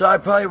 So I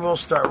probably will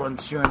start one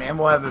soon, and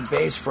we'll have a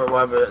base for it.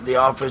 We'll have the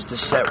office to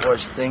set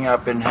Wash thing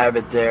up and have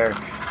it there.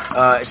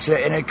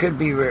 And it could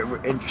be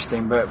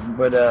interesting, but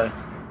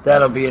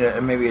that'll be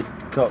in maybe a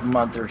couple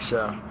month or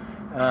so.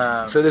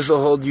 So this will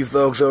hold you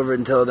folks over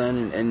until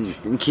then,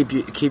 and keep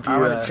you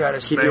I'm gonna try to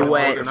keep stay you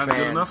away wet, from Not good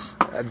fans.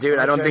 enough? dude.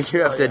 I don't think you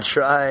have to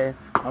try.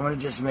 I'm gonna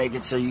just make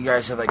it so you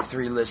guys have like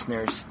 3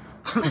 listeners.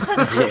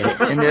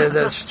 And there's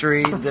the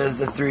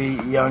three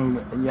young.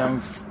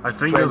 I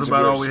think friends that's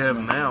about of all yours. we have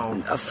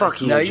now.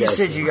 Fuck you. No, you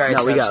Jesse. said you guys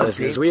No, we have got some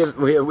listeners. peeps.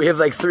 We have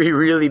like 3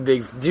 really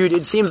big. Dude,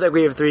 it seems like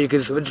we have 3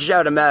 because let's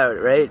shout them out,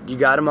 right? You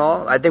got them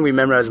all. I think we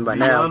memorized them by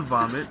now.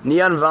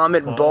 Neon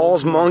Vomit,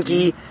 Balls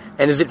Monkey,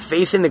 and is it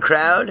Facing the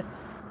Crowd?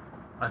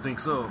 I think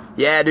so.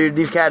 Yeah, dude,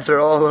 these cats are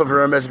all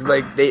over our message.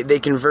 Like they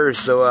converse.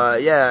 So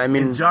yeah, I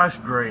mean, And Josh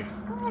Gray.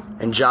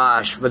 and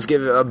Josh, let's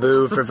give a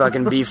boo for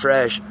fucking Be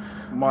Fresh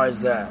Why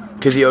is that?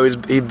 because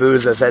he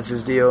boos us. That's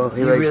his deal.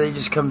 He really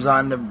just comes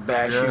on to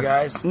bash you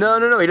guys. No.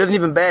 He doesn't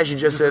even bash. He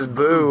just says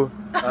boo.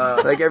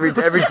 Like every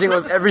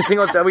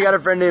single time. We got a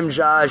friend named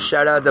Josh.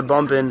 Shout out to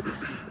Bumpin'.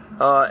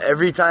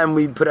 Every time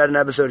we put out an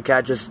episode,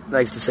 Cat just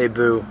likes to say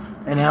boo.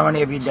 And how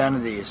many have you done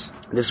of these?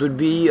 This would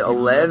be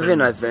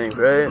 11, I think,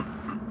 right?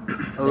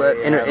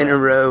 In a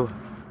row.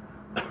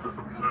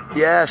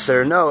 Yeah,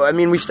 sir. No, I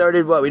mean we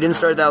started what? We didn't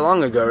start that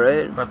long ago,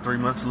 right? About 3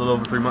 months, a little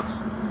over 3 months.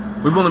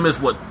 We've only missed,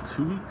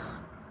 2 weeks?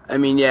 I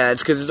mean, yeah,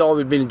 it's because it's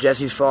all been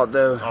Jesse's fault,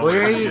 though. Oh, Well,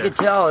 here yeah. you can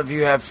tell if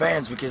you have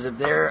fans because if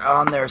they're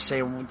on there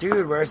saying,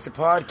 "Dude, where's the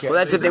podcast?" Well,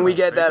 that's the thing. We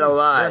get that a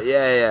lot.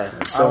 Yeah.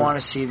 I So want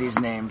to see these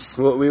names.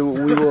 we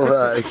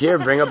will here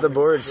bring up the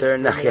board, sir.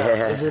 No,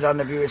 Is it on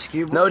the View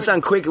Askew board? no, it's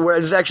on Quick.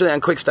 It's actually on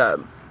Quick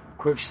Stop.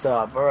 Quick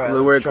Stop. All right,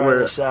 We're- let's try we're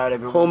this out.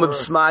 Everyone. home of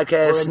We're-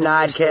 Smodcast, we're in the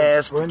midst of-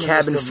 Snodcast, we're in the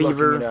Cabin midst of looking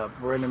Fever. it up.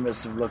 We're in the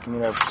midst of looking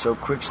it up. So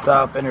Quick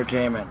Stop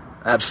Entertainment.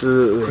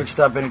 Absolutely. Quick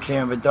Stop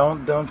Entertainment.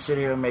 But don't sit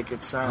here and make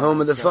it silent.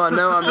 Home of the fun.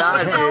 No, I'm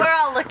not, So dude. we're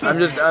all looking. I'm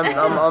just. I'm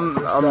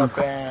Stop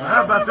and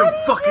How about them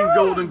fucking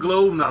Golden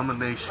Globe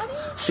nominations?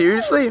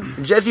 seriously.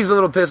 Jesse's a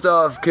little pissed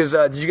off because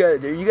are you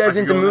guys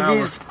into go an hour.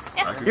 movies?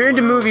 You're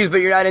into movies, but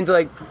you're not into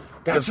like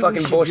That's the what we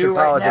fucking should bullshit do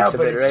right politics now, of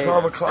but it, it's right?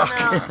 12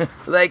 o'clock.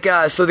 Like,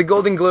 so the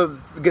Golden Globe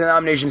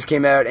nominations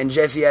came out, and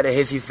Jesse had a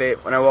hissy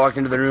fit when I walked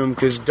into the room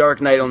because Dark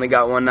Knight only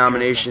got 1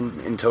 nomination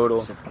in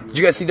total. Did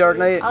you guys see Dark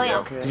Knight? Oh,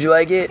 yeah. Did you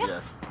like it?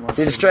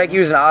 Did it strike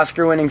you as an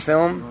Oscar-winning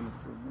film?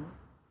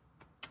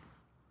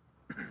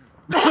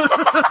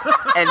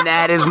 And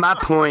that is my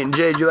point.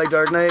 Jay, did you like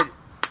Dark Knight?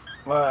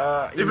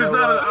 If it's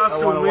not an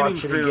Oscar-winning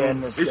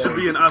film, it should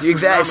be an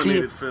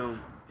Oscar-nominated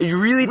film. You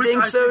really Which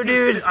think I so, think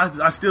it's-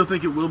 dude? I still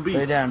think it will be.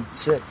 Lay down.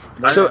 Sit.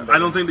 So- I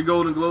don't think the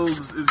Golden Globes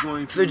is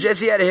going to. So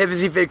Jesse had a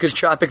hissy fit because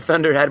Tropic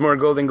Thunder had more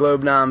Golden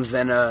Globe noms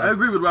than. I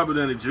agree with Robert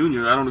Downey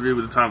Jr. I don't agree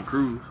with Tom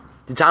Cruise.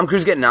 Did Tom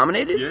Cruise get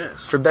nominated? Yes.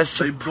 For Best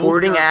They both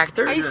Supporting got-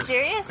 Actor? Are you Yes.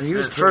 serious? He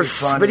was For, pretty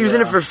funny, but he was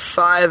in it though. for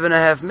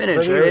 5.5 minutes,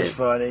 But he right? was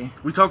funny.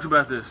 We talked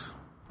about this.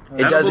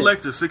 It doesn't.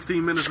 Hannibal Lecter,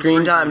 16 minutes. of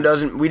Screen time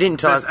doesn't. We didn't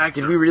Best talk.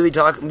 actor. Did we really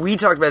talk? We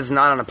talked about this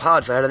not on a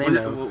pod. So how do they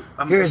know? Well,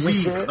 I mean, Here's we,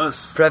 this it.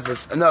 us.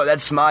 Preface. No,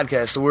 that's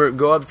Smodcast. So we're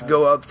go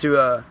up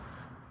to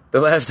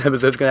the last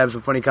episode's gonna have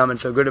some funny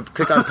comments. So go to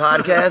click on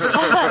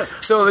podcast.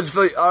 So it's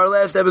for our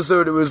last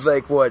episode. It was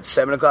like what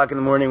 7 o'clock in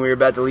the morning. We were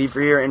about to leave for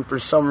here, and for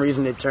some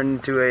reason it turned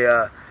into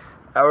a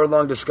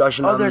hour-long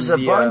discussion. Oh, on there's the,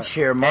 a bunch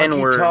here. Monkey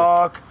N-word.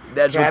 Talk.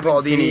 That's what Cabin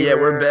Paul Dini. Yeah,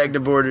 we're Fever. bagged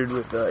and boarded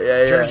with.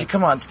 Yeah. Jersey,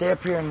 come on, stay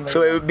up here and.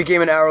 So it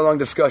became an hour-long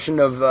discussion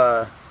of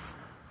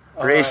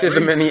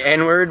racism and the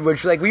N-word,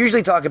 which, like, we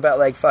usually talk about,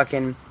 like,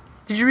 fucking,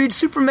 did you read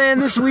Superman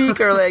this week?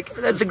 Or, like,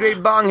 that's a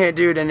great bong hit,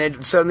 dude. And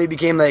it suddenly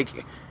became, like,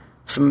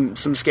 some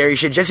scary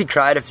shit. Jesse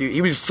cried a few.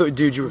 He was so,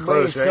 dude, you were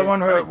close, Wait, right?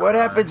 someone heard. What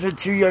happens when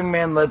 2 young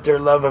men let their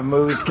love of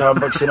movies,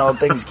 comic books, and all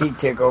things geek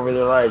take over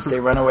their lives? They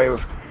run away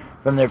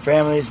from their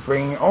families,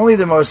 bringing only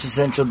the most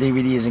essential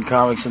DVDs and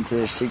comics into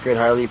their secret,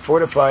 highly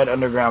fortified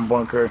underground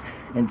bunker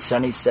in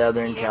sunny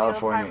Southern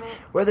California, apartment.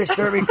 where they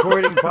start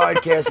recording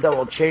podcasts that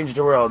will change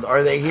the world.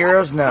 Are they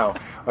heroes? No.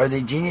 Are they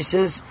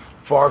geniuses?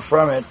 Far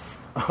from it.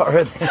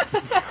 Are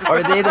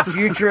they the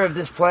future of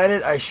this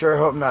planet? I sure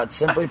hope not.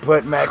 Simply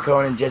put, Matt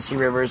Cohen and Jesse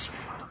Rivers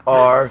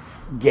are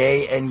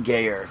gay and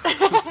gayer.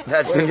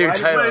 That's the new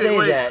title.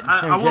 Wait.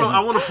 I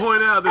want to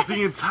point out that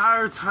the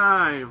entire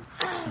time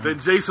that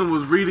Jason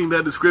was reading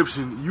that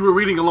description, you were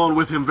reading along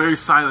with him very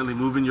silently,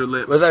 moving your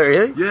lips. Was that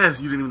really? Yes,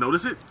 you didn't even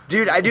notice it?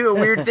 Dude, I do a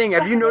weird thing.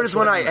 Have you noticed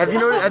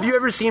have you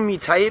ever seen me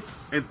type?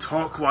 And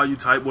talk while you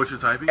type what you're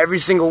typing? Every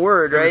single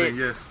word, right? Everything,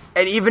 yes.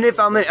 And even if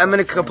I'm in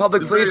a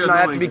public place and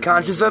I have to be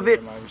conscious of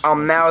it, I'll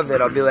mouth it.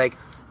 I'll be like,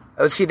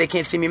 oh, see, they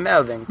can't see me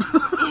mouthing.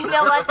 You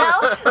know what,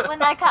 though?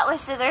 When I cut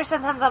with scissors,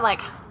 sometimes I'm like...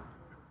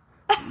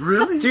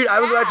 Really? Dude, I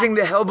was watching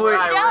the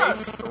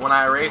Hellboy... When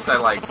I erase, I,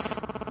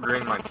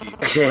 grind my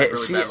teeth. Really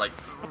see, bad,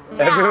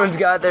 everyone's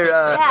got their...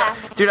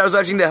 Dude, I was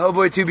watching the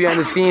Hellboy 2 behind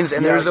the scenes,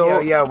 and there's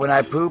a... Yeah, when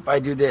I poop, I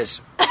do this.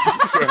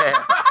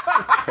 Yeah.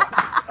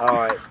 All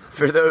right.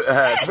 For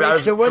the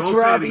so what's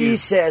Rob E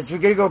says? We're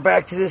gonna go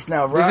back to this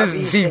now.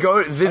 This is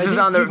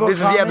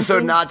the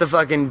episode not to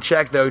fucking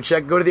check though.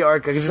 Go to the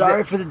archive.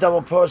 Sorry for the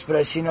double post, but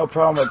I see no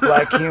problem with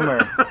black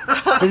humor.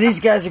 So these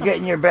guys are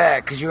getting your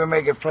back because you were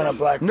making fun of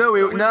black. No.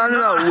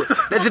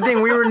 That's the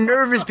thing. We were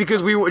nervous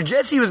because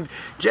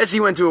Jesse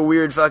went to a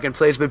weird fucking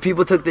place, but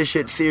people took this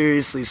shit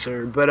seriously,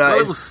 sir. But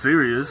it was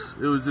serious.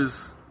 It was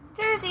just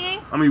Jersey.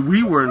 I mean,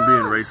 we weren't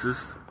being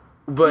racist.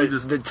 But it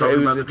was the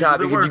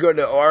topic. If you go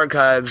to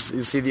archives,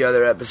 you see the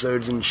other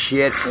episodes and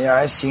shit. Yeah,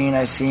 I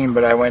seen,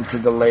 but I went to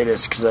the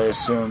latest because I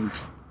assumed.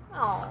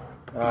 Oh.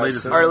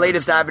 Our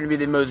latest happened to be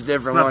the most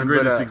different one. It's not the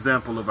greatest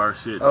example of our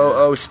shit.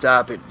 Oh,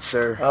 stop it,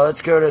 sir.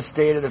 Let's go to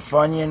State of the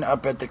Funyun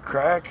up at the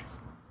crack.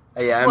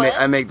 Yeah,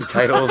 I make the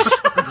titles.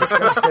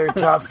 Discuss their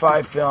top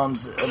 5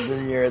 films of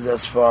the year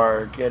thus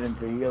far. Get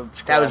into Yield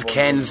Scrabble. That was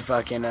Ken's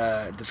fucking.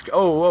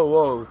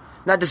 Whoa.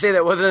 Not to say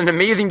that wasn't an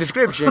amazing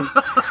description,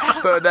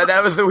 but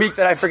that was the week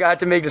that I forgot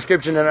to make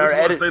description. And our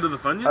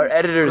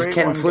editor is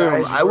Ken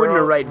Flume. I wouldn't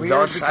have write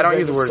thus. I don't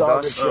use the word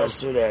thus.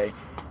 Yesterday,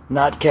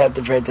 not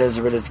Captain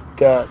Fantastic, but it's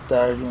got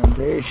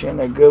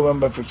documentation. A good one,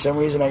 but for some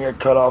reason I got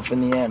cut off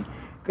in the end.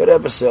 Good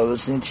episode.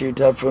 Listening to your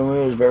top 5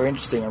 movies was very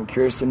interesting. I'm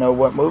curious to know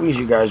what movies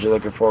you guys are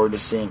looking forward to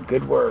seeing.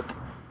 Good work.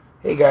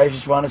 Hey guys,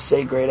 just want to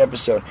say great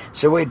episode.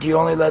 So wait, do you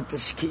only let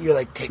this? You're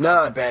like take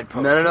off the bad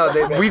post. No.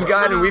 We've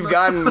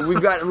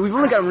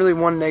only gotten really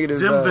one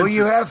negative. Well,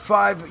 you have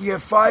 5. You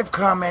have 5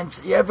 comments.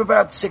 You have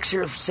about 6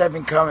 or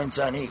 7 comments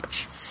on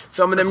each.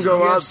 Some of them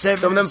go up.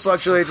 Some of them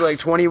fluctuate to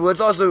 20. Well,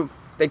 it's also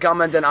they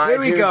comment on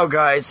iTunes. Here we go,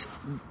 guys.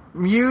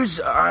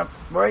 Muse.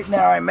 Right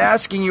now, I'm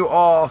asking you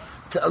all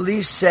to at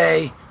least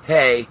say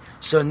hey.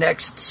 So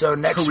next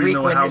week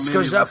when this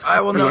goes up, I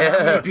will know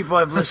how many people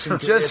have listened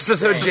to this. Just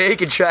so Jay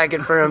can track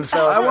it for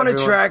himself. I want to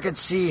track and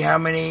see how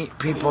many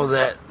people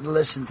that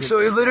listen to. So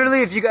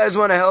literally, if you guys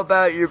want to help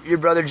out your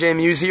brother Jay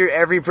Muse here,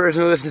 every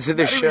person who listens to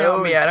this show,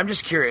 help me out. I'm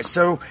just curious.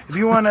 So if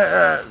you want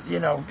to,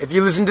 if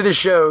you listen to the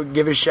show,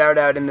 give a shout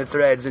out in the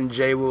threads, and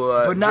Jay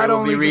will. But not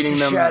only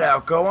just a shout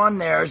out, go on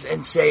theirs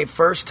and say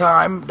first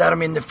time. That'll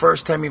mean the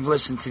first time you've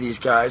listened to these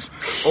guys,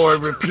 or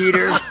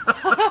repeater, or.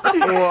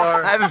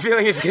 I have a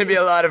feeling it's going to be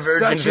a lot of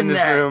virgins in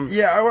this room.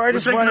 Yeah, I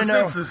just want to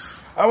know.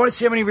 I want to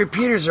see how many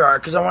repeaters there are,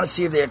 because I want to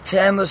see if they have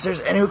 10 listeners.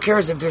 And who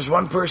cares if there's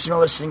one person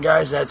listening,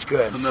 guys? That's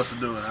good. That's enough to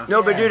do it, huh?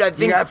 No, but dude, I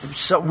think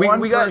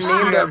we got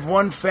named up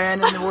one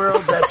fan in the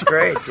world. That's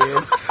great,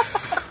 dude.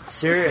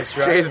 Serious,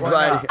 right? Jay's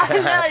blind.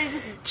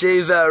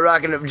 Jay's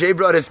rocking up. Jay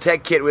brought his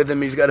tech kit with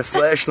him. He's got a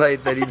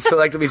flashlight that he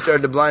selectively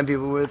started to blind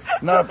people with.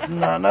 Not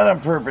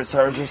on purpose.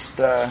 I was just.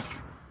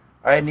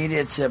 I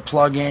needed to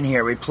plug in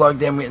here. We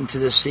plugged in into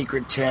the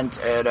secret tent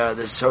at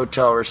this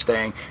hotel we're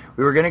staying.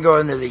 We were going to go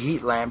into the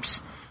heat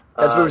lamps.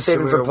 That's what we're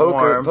saving for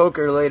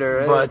poker later,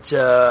 right? But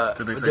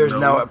there's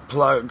no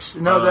plugs.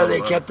 No, they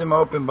kept them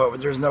open, but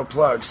there's no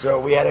plugs. So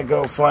we had to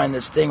go find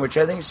this thing, which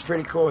I think is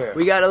pretty cool here.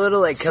 We got a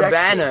little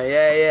cabana.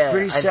 Yeah.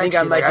 Pretty sexy. I think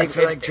I might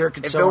feel like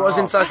jerking if it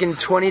wasn't off. Fucking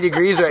 20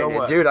 degrees right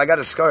now. Dude, I got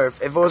a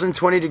scarf. If it wasn't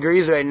 20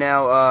 degrees right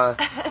now,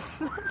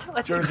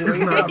 Jersey,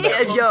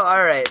 yo,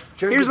 all right.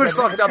 Here's what's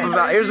fucked up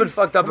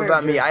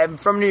about me. I'm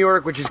from New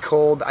York, which is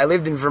cold. I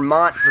lived in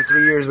Vermont for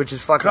 3 years, which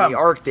is fucking the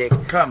Arctic.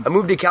 I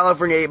moved to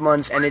California 8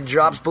 months, and it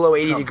drops below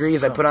 80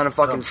 degrees. I put on a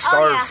fucking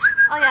scarf.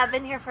 Oh yeah, I've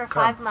been here for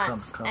 5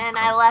 months, and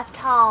I left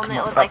home.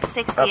 It was like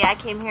 60. I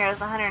came here. It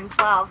was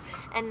 112,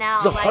 and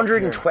now it was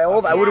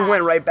 112. I would have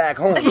went right back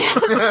home.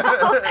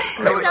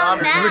 now,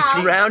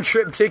 round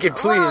trip ticket,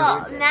 please.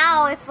 Well,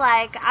 now it's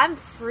like I'm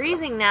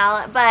freezing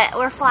now, but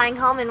we're flying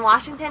home in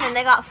Washington, and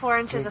they got 4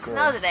 inches of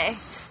snow today.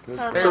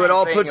 So it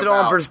all puts it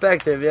all in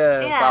perspective.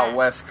 Yeah. About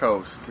West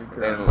Coast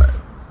and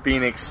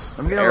Phoenix,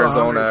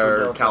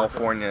 Arizona, or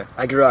California.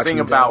 The thing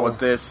about with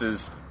this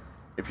is,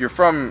 if you're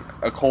from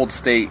a cold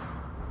state,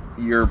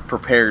 you're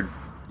prepared.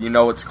 You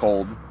know it's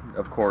cold,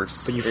 of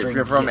course. But if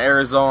you're from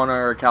Arizona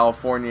or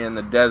California in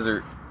the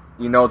desert,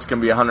 you know it's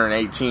going to be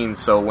 118.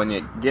 So when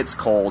it gets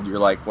cold, you're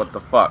like, what the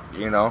fuck,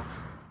 you know?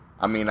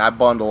 I mean, I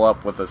bundle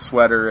up with a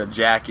sweater, a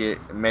jacket,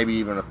 maybe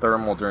even a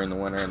thermal during the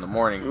winter in the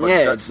morning.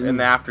 But in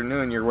the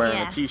afternoon, you're wearing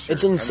a t-shirt.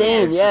 It's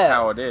insane, it's just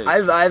how it is.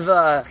 I've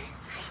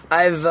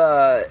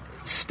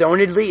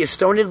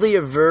stonedly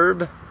a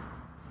verb.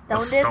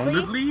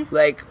 Stonedly?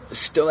 Like,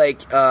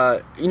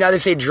 you know how they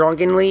say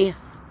drunkenly?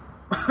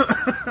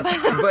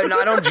 But no,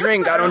 I don't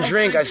drink.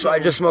 I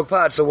just smoke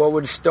pot. So what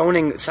would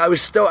stoning?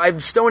 So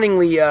I've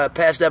stoningly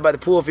passed out by the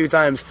pool a few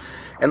times,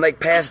 and like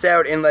passed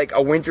out in like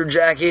a winter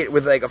jacket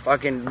with like a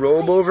fucking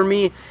robe over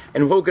me,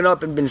 and woken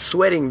up and been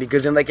sweating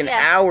because in like an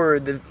hour,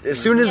 as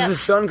soon as the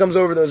sun comes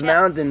over those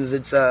mountains,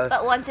 it's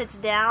But once it's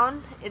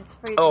down, it's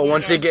freezing. Oh,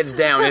 once it gets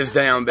down, it's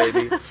down,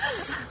 baby.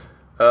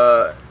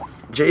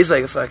 Jay's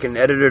like a fucking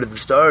editor to the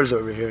stars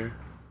over here.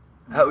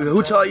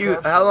 Who taught you?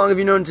 How long have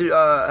you known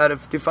how to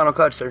do Final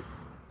Cut, sir?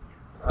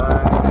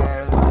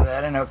 I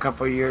don't know, a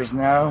couple of years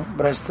now,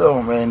 but I still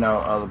don't really know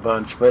all the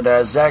bunch.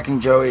 But Zach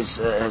and Joey's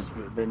has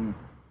been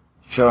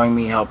showing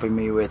me, helping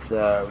me with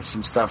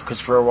some stuff. Because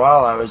for a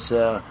while I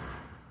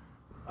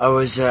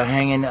was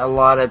hanging a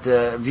lot at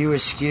the View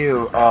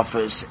Askew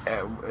office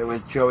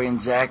with Joey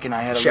and Zach, and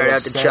I had a shout little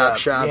out to setup. Chop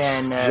Shops. Yeah,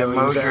 and Joey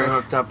Mosier and Zach.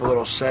 hooked up a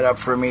little setup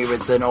for me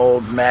with an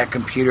old Mac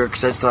computer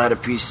because I still had a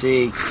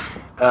PC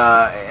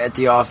at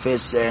the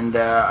office, and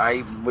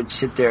I would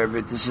sit there.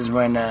 But this is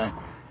when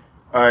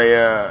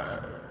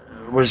I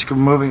was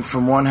moving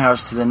from one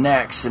house to the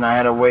next, and I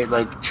had to wait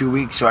like 2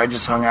 weeks, so I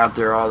just hung out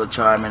there all the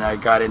time, and I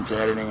got into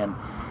editing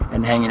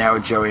and hanging out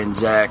with Joey and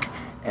Zach,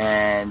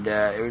 and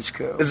it was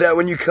cool. Is that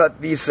when you cut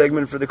the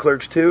segment for the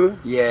Clerks 2?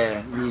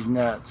 Yeah, these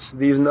nuts.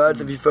 These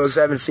nuts, if you folks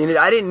haven't seen it.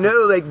 I didn't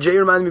know, like, Jay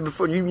reminded me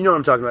before. You know what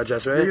I'm talking about,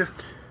 Jess, right? Yeah.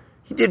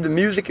 He did the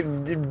music,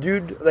 and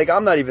dude, like,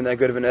 I'm not even that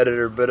good of an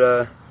editor,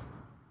 but,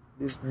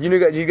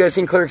 you guys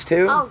seen Clerks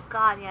 2? Oh,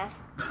 God, yes.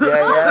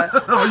 Yeah.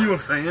 Are you a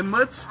fan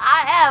much?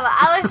 I am.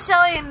 I was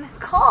showing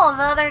Cole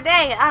the other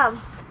day,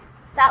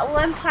 that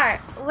one part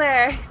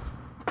where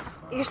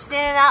you're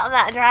standing out in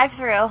that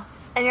drive-thru,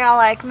 and you're all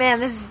like, man,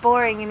 this is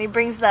boring, and he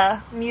brings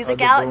the music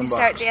the out, and you boombox.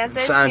 start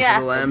dancing. Silence yeah.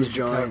 of the Lambs Tuck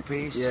joint.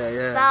 piece. Yeah.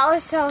 That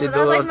was so Did that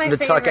was like my the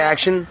favorite. tuck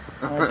action?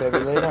 All right, baby,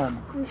 lay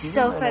down. It's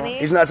so funny.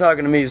 He's not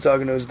talking to me, he's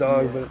talking to his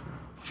dog, but...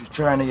 She's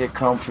trying to get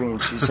comfy,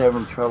 and she's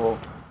having trouble.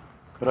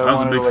 But I was a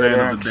wanted big to lay fan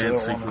down of the 'cause I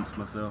dance don't wanna-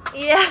 sequence myself.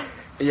 Yeah.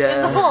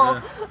 Yeah.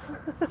 Cool.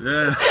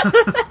 Yeah.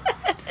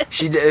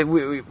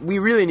 We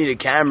really need a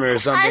camera or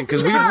something,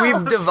 because I know.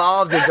 we've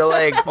devolved into,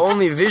 like,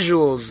 only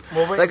visuals.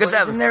 Well, wait, like, but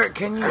it's isn't there?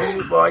 Can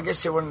you? Well, I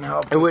guess it wouldn't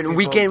help. And if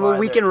we people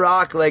buy can that.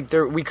 rock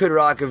we could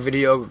rock a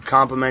video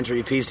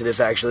complimentary piece to this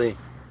actually,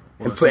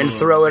 and put and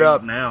throw it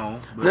up. now.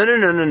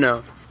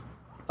 No.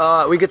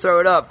 We could throw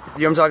it up.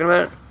 You know what I'm talking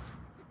about?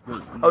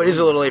 Oh, it is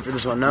a little late for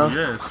this one, no?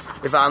 Yes.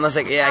 Unless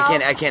I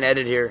can't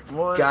edit here.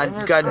 Well, God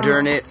and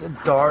darn it.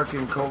 It's dark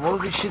and cold. Well,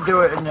 we should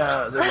do it in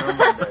the room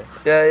one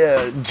day.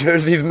 Yeah.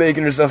 Jersey's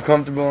making herself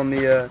comfortable on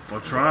the Well,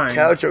 trying.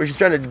 couch. She's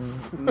trying to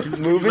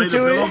move Lay the into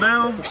pillow it.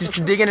 down. She's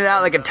digging it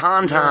out like a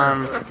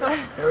tauntaun.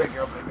 There we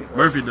go, baby.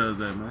 Murphy does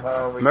that, man.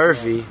 Oh, we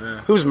Murphy.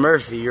 Yeah. Who's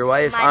Murphy? Your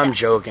wife? My I'm dog.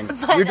 joking.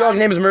 My Your dog's dog.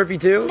 name is Murphy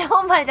too?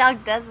 No, my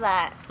dog does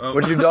that. Oh,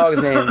 What's your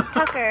dog's name?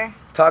 Tucker.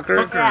 Tucker?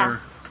 Tucker, Yeah.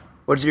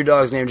 What's your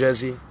dog's name,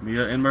 Jesse?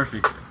 Mia and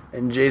Murphy.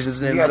 And Jason's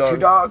name You is got two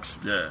dogs?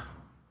 Yeah.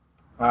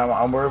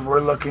 We're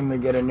looking to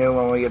get a new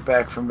one when we get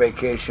back from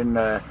vacation.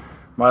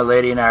 My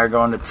lady and I are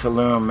going to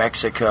Tulum,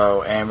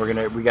 Mexico, and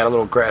we got a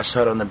little grass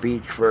hut on the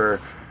beach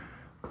for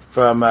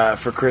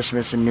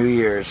Christmas and New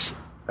Year's,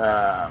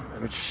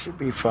 which should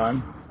be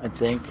fun. I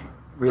think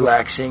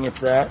relaxing,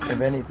 if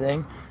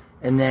anything.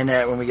 And then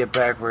when we get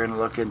back, we're gonna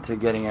look into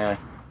getting a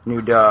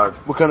new dog.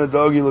 What kind of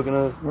dog are you looking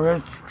at? We're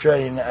gonna try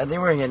to. I think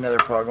we're gonna get another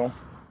puggle.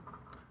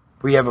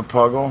 We have a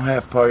puggle,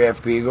 half pug,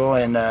 half beagle,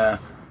 and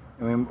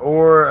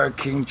or a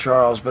King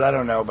Charles, but I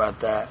don't know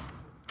about that.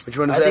 Which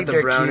one is I that? think The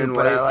they're brown cute, and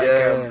but white? I like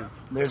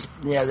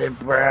Yeah. they're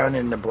brown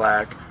and the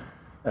black.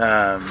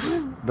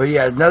 But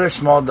yeah, another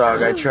small dog.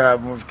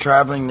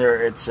 Traveling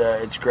there.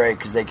 It's great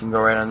because they can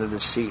go right under the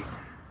seat.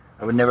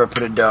 I would never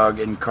put a dog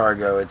in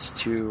cargo. It's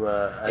too.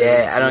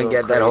 I don't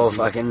get that whole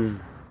fucking.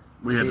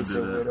 We had to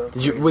do that.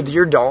 Did you with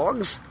your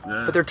dogs?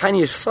 Yeah. But they're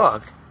tiny as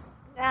fuck.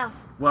 Yeah.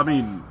 Well, I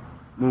mean,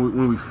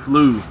 when we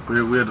flew,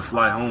 we had to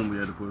fly home. We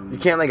had to put them. You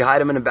can't like hide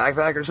them in a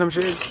backpack or some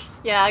shit.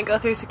 Yeah, I go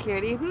through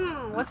security.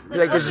 What's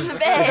You're like, in the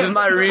bag? this is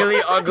my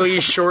really ugly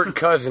short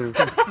cousin.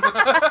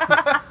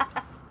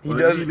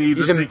 Well, he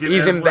needs a ticket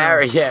He's as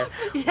embarrassed. well.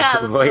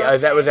 Yeah.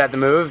 Yeah. Was that the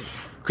move?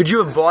 Could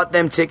you have bought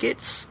them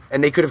tickets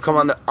and they could have come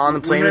on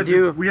the plane with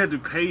you? We had to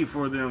pay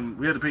for them.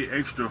 We had to pay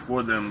extra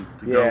for them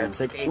to go. Yeah, it's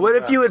like. What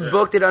if you had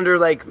booked it under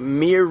like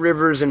Mia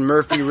Rivers and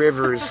Murphy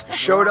Rivers,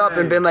 showed up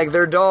and been like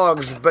they're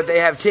dogs, but they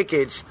have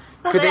tickets?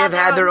 Could they have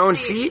had their own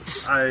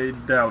seats? I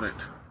doubt it.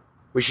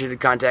 We should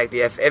contact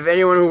the if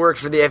anyone who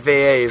works for the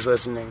FAA is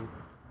listening.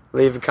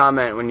 Leave a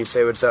comment when you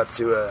say what's up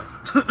to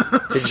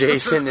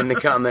Jason in the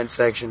comment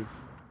section.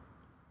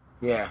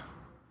 Yeah.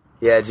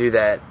 Yeah, do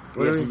that.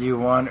 We have to do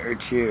one or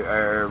two,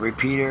 or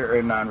repeater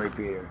or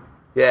non-repeater.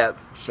 Yeah.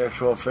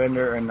 Sexual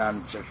offender or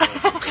non-sexual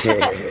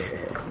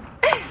offender.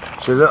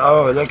 So,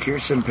 look,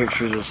 here's some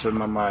pictures of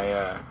some of my,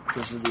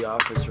 this is the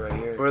office right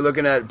here. We're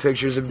looking at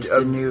pictures of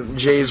the new-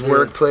 Jay's this is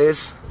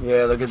workplace.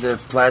 Yeah, look at the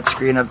flat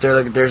screen up there.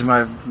 Look, there's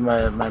my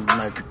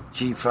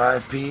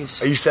G5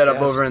 piece. Are you set up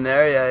Yes. over in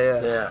there?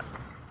 Yeah. Yeah.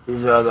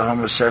 These are all the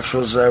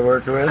homosexuals I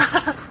work with.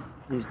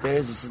 these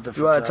days. This is the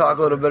You want to talk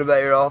a little bit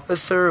about your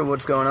office, sir?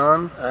 What's going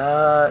on?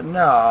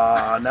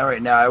 No, not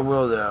right now. I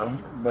will, though.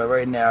 But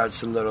right now,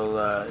 it's a little...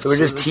 so we're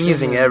just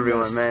teasing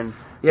everyone, man.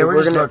 Yeah,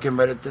 we're just talking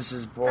about it. This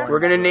is boring. We're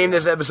going to name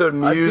this episode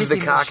Muse the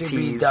Cock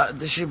Tease.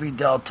 This should be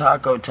Del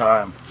Taco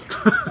time.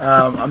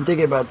 I'm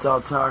thinking about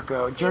Del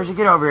Taco. Jersey,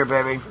 get over here,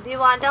 baby. Do you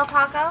want Del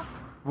Taco?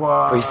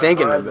 Well, He's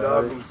thinking I about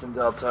love it. me some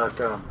Del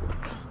Taco.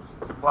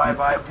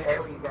 Fly-by pay,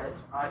 what you guys?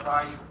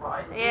 Fly-by, you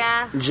fly?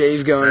 Yeah.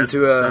 Jay's going That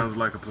to sounds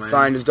like a plan.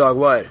 find his dog.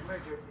 What?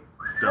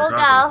 We'll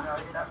go.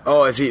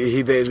 Oh, if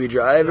he pays me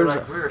drive or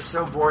something? We are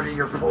so bored of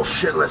your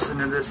bullshit listening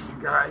to this,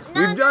 you guys.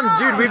 We've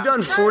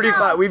done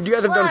 45. You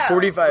guys have done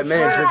 45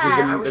 minutes, which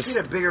I is wish we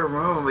had a bigger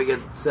room and we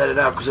could set it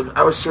up, because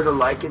I was sort of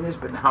liking this,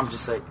 but now I'm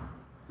just like...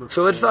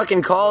 So let's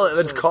fucking call it.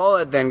 Let's call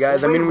it then,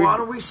 guys. Wait, I mean, why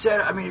don't we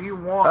set... I mean, if you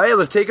want... All right,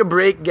 let's take a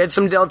break, get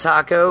some Del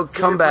Taco,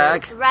 come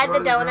back. Ride the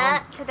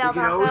donut to Del You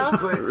can always Taco.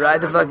 put...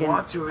 Ride the if you fucking-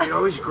 want to, we can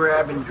always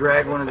grab and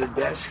drag one of the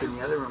desks in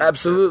the other room.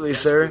 Absolutely,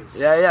 sir.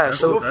 Yeah.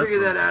 So we'll So figure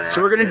that out.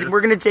 we're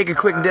gonna take a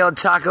quick Del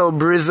Taco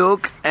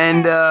Brizzle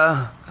and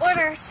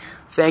Orders.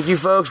 thank you,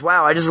 folks.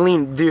 Wow, I just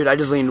leaned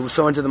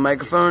so into the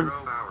microphone.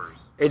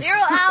 It's 0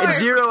 hours. It's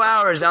 0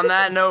 hours. On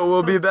that note,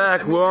 we'll be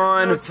back. No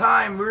One.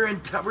 time.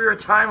 We are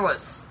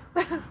timeless.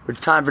 It's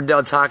time for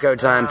Del Taco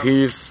time.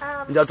 Peace.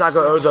 Del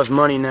Taco owes us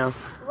money now.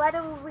 What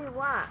do we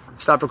want?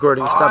 Stop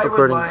recording. Stop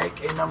recording. I would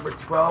like a number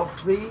 12,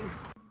 please.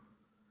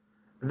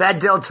 That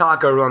Del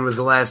Taco run was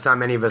the last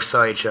time any of us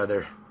saw each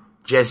other.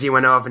 Jesse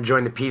went off and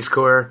joined the Peace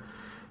Corps.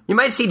 You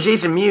might see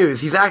Jason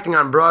Mewes. He's acting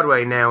on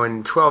Broadway now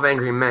in 12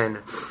 Angry Men.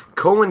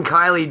 Cole and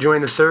Kylie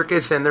joined the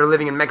circus, and they're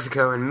living in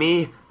Mexico. And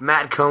me,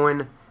 Matt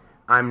Cohen,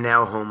 I'm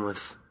now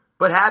homeless.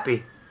 But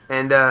happy.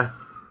 And, how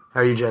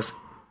are you, Jess?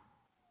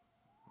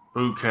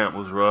 Boot camp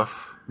was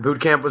rough.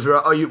 Boot camp was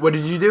rough. Oh, what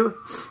did you do?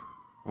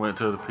 Went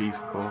to the Peace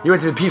Corps. You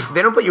went to the Peace Corps.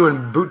 They don't put you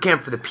in boot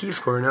camp for the Peace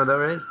Corps, no, though,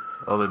 right?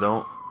 Oh, they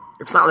don't?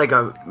 It's not like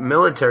a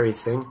military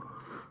thing.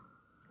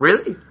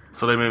 Really?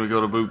 So they made me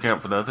go to boot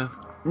camp for nothing?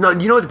 No,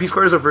 you know what the Peace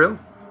Corps is, though, for real?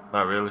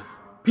 Not really.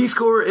 Peace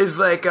Corps is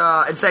like,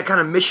 it's that kind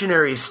of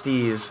missionary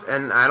steez,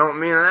 and I don't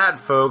mean that,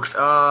 folks.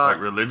 Like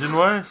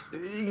religion-wise?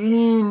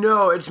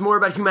 No, it's more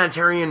about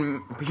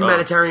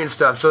humanitarian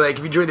stuff. So, like,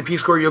 if you join the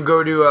Peace Corps, you'll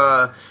go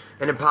to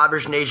an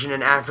impoverished nation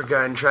in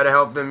Africa and try to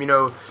help them,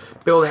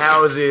 build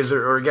houses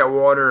or get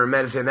water or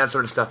medicine, that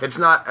sort of stuff. It's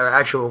not an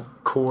actual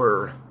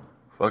corps.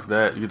 Fuck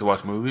that. You get to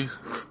watch movies?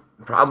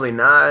 Probably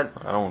not.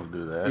 I don't want to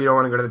do that. You don't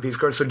want to go to the Peace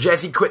Corps. So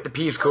Jesse quit the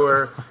Peace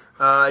Corps.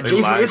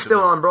 Jason lied is to still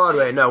me. on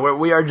Broadway. No,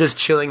 we are just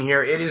chilling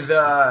here. It is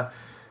the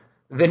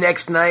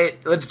next night.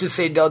 Let's just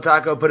say Del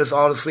Taco put us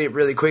all to sleep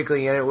really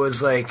quickly, and it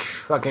was like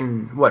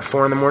fucking,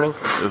 4 in the morning?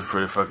 It was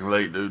pretty fucking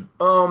late, dude.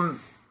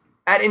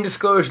 At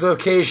undisclosed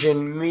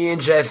location, me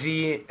and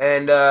Jesse,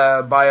 and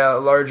by a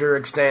larger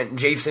extent,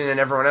 Jason and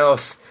everyone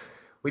else,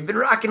 we've been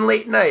rocking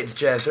late nights,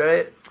 Jess,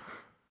 right?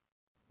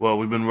 Well,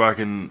 we've been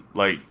rocking,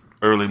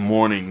 early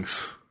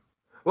mornings.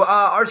 Well,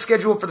 our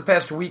schedule for the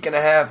past week and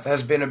a half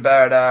has been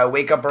about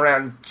wake up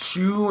around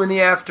 2 in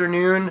the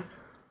afternoon,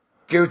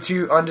 go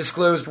to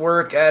undisclosed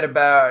work at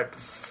about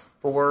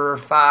 4 or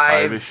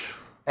 5, 5-ish.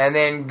 and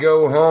then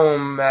go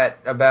home at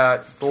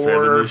about 4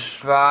 or 7-ish.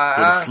 5.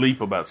 Go to sleep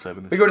about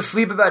 7. We go to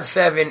sleep about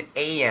 7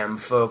 a.m.,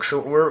 folks.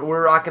 So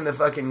we're rocking the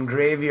fucking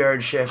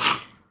graveyard shift.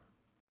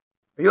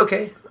 Are you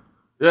okay?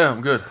 Yeah, I'm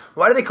good.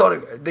 Why do they call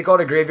it? They call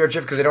it a graveyard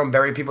shift because they don't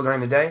bury people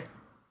during the day?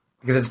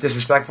 Because it's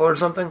disrespectful or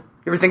something?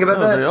 You ever think about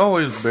No, that? they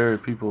always bury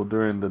people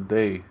during the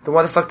day. Then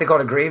why the fuck they call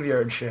it a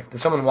graveyard shift?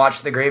 Did someone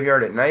watch the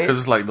graveyard at night? Because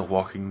it's like The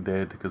Walking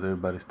Dead, because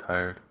everybody's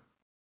tired.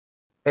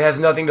 It has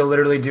nothing to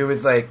literally do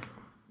with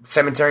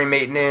cemetery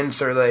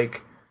maintenance or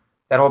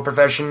that whole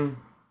profession.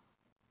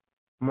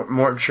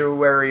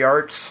 Mortuary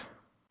arts.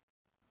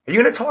 Are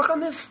you gonna talk on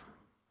this?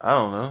 I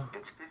don't know.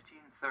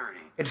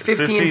 It's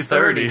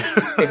 15:30.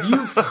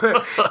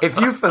 If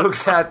you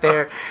folks out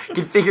there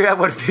can figure out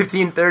what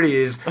 15:30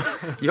 is,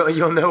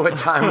 you'll know what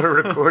time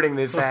we're recording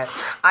this at.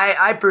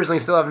 I personally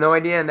still have no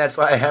idea, and that's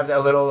why I have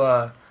that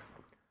little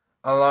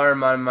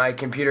alarm on my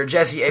computer.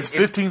 Jesse, It's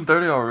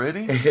 15:30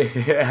 already?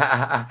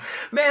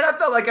 Man, I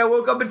felt like I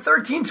woke up at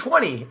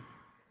 13:20.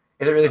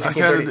 Is it really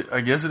 15:30? I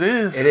guess it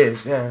is. It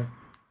is, yeah.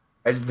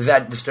 Does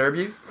that disturb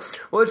you?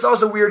 Well, it's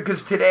also weird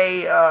because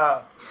today,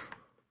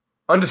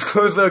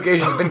 undisclosed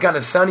location has been kind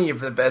of sunny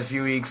for the past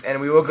few weeks, and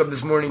we woke up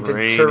this morning to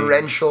Raining.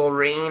 torrential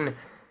rain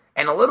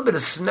and a little bit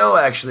of snow,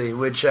 actually,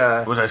 which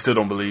Which I still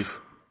don't believe.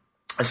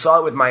 I saw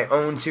it with my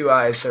own 2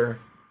 eyes, sir.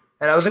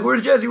 And I was like,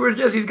 where's Jesse? Where's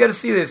Jesse? He's got to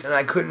see this. And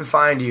I couldn't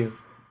find you.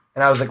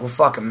 And I was like, well,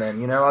 fuck him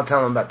then. I'll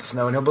tell him about the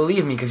snow. And he'll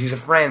believe me because he's a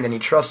friend and he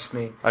trusts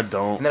me. I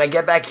don't. And then I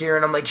get back here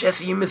and I'm like,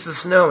 Jesse, you missed the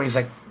snow. And he's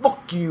like,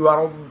 fuck you. I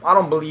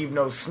don't believe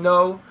no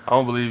snow. I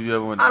don't believe you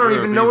ever went to I don't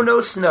Europe even know either.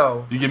 no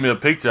snow. You give me a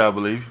picture, I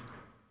believe.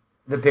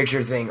 The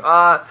picture thing.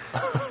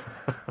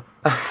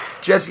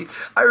 Jesse,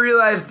 I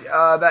realized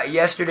about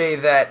yesterday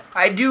that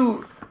I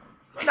do,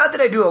 not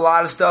that I do a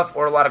lot of stuff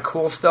or a lot of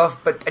cool stuff,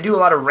 but I do a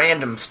lot of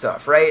random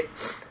stuff, right?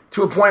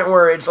 To a point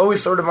where it's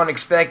always sort of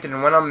unexpected,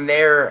 and when I'm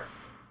there,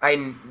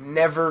 I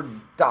never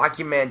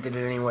documented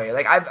it anyway.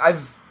 Like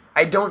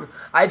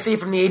I'd say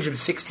from the age of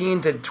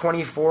 16 to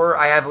 24,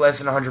 I have less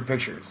than 100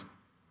 pictures.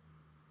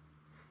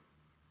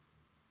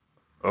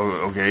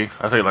 Oh, okay.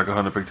 I take like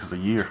 100 pictures a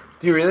year.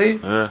 Do you really?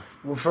 Yeah.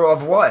 Well,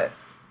 of what?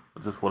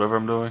 Just whatever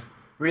I'm doing.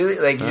 Really?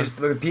 Like, you just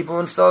look at people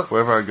and stuff?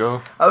 Wherever I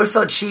go. I always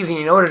felt cheesy.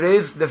 You know what it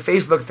is? The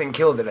Facebook thing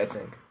killed it, I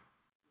think.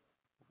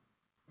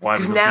 Why?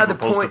 Because Because now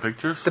people post the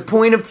pictures? the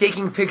point of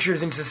taking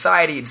pictures in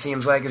society, it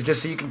seems like, is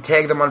just so you can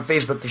tag them on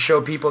Facebook to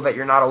show people that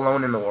you're not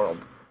alone in the world.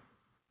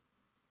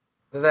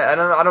 I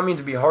don't mean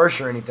to be harsh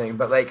or anything,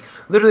 but like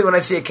literally when I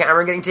see a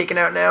camera getting taken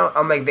out now,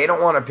 I'm like, they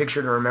don't want a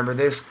picture to remember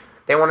this.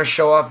 They want to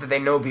show off that they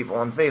know people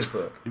on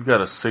Facebook. You've got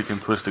a sick and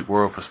twisted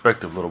world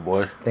perspective, little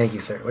boy. Thank you,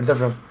 sir. What's that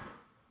from?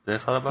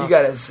 That's all about. You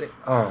got a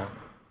oh.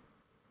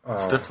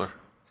 Stifler.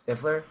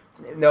 Stifler?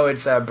 No,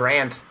 it's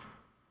Brandt.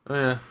 Oh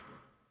yeah.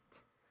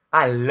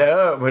 I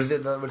love. What is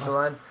it? What's the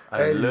line?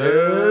 I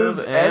love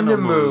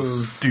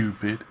animals.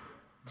 Stupid.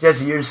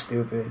 Jesse, you're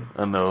stupid.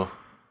 I know.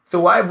 So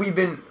why have we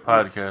been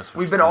Podcast.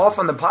 We've been off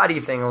on the potty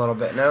thing a little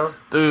bit, no?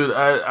 Dude,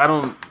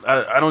 I'm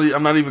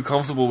not even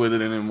comfortable with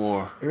it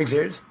anymore. Are you being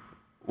serious?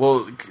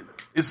 Well,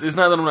 it's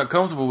not that I'm not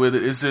comfortable with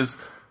it. It's just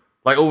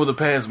like over the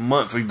past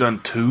month we've done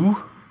 2,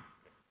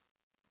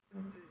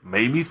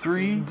 maybe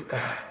 3.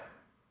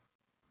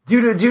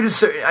 Due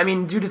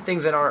to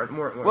things that aren't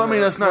more. Well, I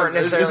mean, that's not.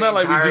 It's not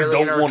like we just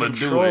don't want to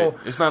do it.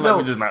 It's not like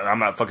we just not. I'm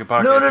not fucking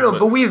podcasting. No.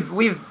 But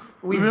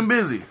we've been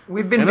busy.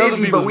 We've been And other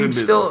busy, people's but we've been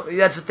busy. still.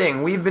 That's the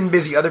thing. We've been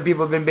busy. Other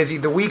people have been busy.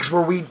 The weeks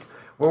where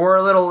we're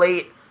a little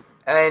late,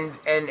 and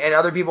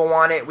other people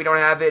want it, we don't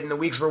have it. And the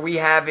weeks where we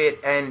have it,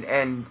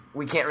 and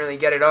we can't really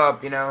get it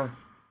up, you know.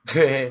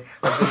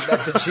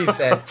 that's what she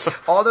said.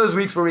 All those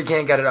weeks where we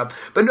can't get it up.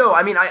 But no,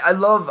 I mean, I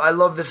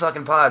love this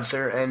fucking pod,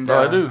 sir. And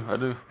I do.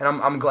 And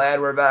I'm glad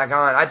we're back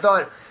on. I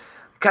thought,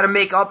 kind of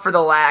make up for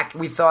the lack,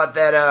 we thought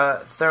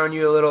that throwing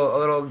you a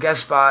little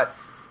guest spot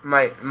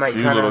might A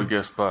few little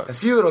guest spots.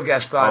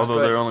 Although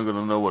but they're only going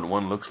to know what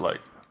one looks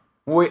like.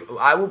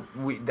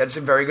 That's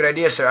a very good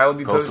idea, sir. I will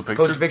be Post a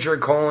picture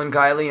of Cole and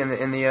Kylie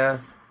in the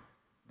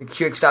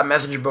Quick Stop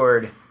message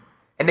board,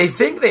 and they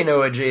think they know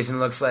what Jason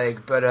looks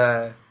like, but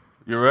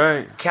You're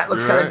right. Cat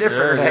looks kind of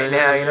different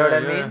now. You know what I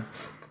mean?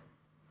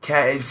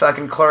 Cat,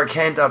 fucking Clark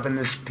Kent up in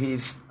this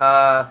piece.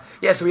 So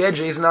we had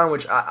Jason on,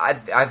 which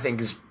I think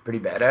is pretty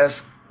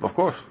badass. Of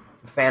course.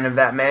 Fan of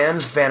that man,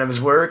 fan of his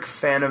work,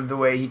 fan of the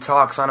way he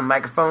talks on a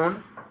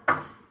microphone.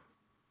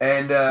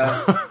 And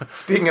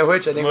speaking of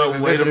which, I think Well, we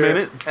have wait a visitor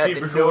minute. at Keep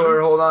the recording.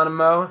 door. Hold on,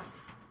 Mo.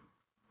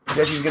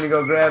 Jesse's gonna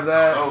go grab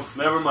that. Oh,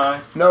 never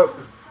mind. Nope.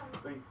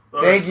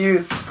 Thank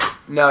you.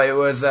 No, it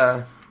was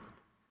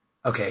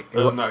okay. It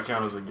does not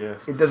count as a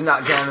guest. It does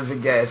not count as a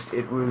guest.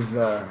 It was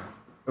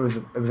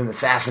an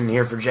assassin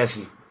here for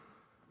Jesse.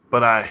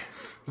 But I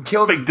He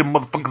killed faked them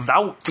motherfuckers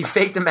out. He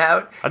faked him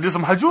out. I did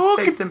some Faked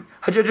hajouken. him.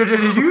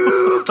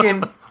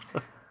 Hadouken.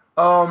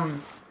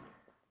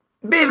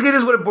 Basically, this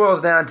is what it boils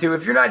down to.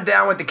 If you're not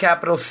down with the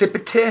capital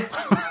Sipite,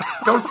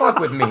 don't fuck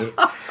with me.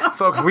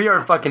 Folks, we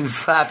are fucking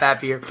slap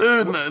happy here.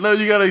 Dude, no,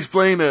 you gotta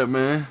explain that,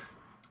 man.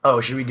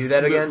 Oh, should we do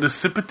that again? The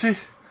sipity?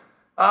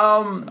 I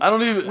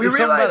don't even. we It's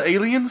something about realized-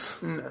 aliens?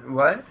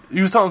 What?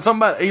 You was talking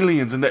something about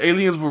aliens, and the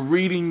aliens were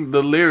reading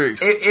the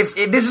lyrics. If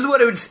this is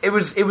what it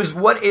was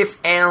what if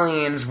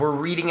aliens were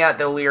reading out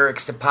the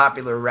lyrics to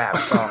popular rap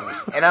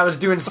songs, and I was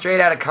doing Straight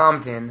Outta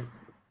Compton,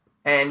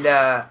 and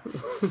the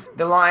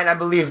line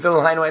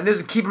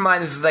went. Keep in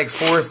mind, this is like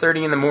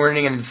 4:30 in the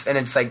morning, and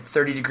it's like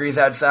 30 degrees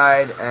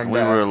outside, and we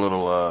were a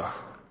little,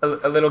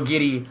 a little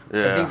giddy.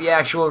 Yeah. I think the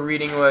actual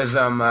reading was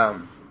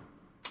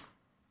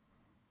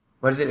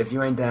what is it? If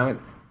you ain't down with.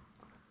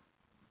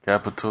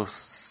 capital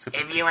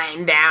sipity. If you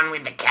ain't down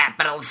with the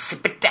capital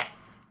Sipite.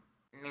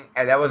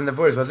 That wasn't the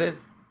voice, was it?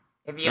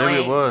 If you Maybe it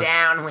ain't was.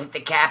 down with the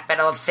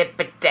capital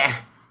Sipite.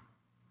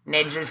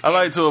 I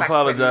like to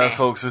apologize,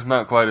 folks. It's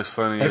not quite as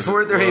funny. At as it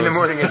 4:30 in the was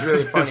morning, it's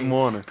really this funny.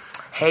 morning.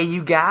 Hey,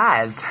 you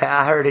guys!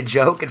 I heard a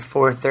joke at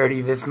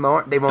 4:30 this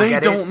morning. They won't They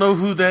get don't it. know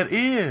who that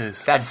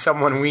is. That's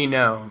someone we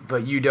know,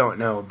 but you don't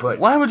know. But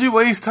Why would you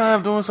waste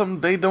time doing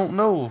something they don't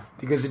know?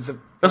 because it's a.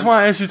 That's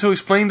why I asked you to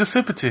explain the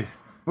sipity.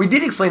 We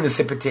did explain the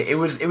Sipite. It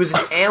was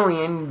an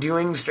alien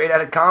doing Straight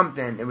Outta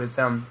Compton. It was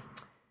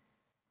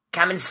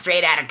coming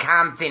straight out of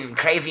Compton,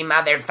 crazy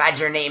mother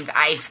fudger named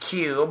Ice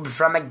Cube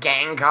from a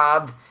gang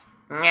called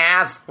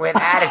Yes with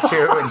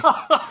Attitude.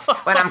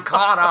 When I'm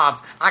caught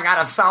off, I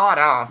gotta saw it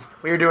off.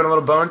 We were doing a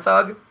little Bone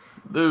Thug.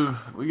 Dude,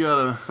 we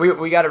gotta...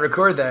 We gotta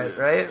record that,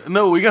 right?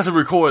 No, we got to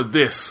record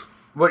this.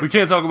 What? We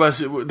can't talk about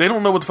shit. They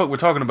don't know what the fuck we're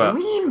talking about.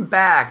 Lean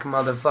back,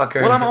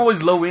 motherfucker. Well, I'm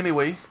always low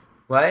anyway.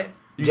 What?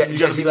 You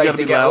Jesse gotta likes to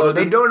be get louder low.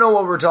 They than- don't know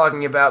what we're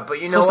talking about,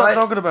 but you know So stop what?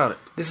 talking about it.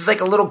 This is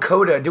like a little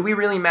coda. Do we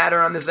really matter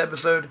on this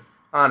episode?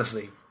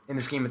 Honestly, in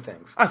the scheme of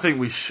things. I think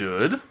we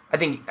should. I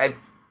think...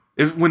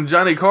 When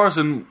Johnny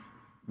Carson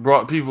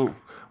brought people...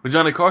 When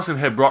Johnny Carson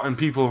had brought in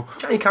people...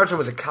 Johnny Carson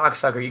was a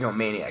cocksucker,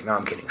 egomaniac. No,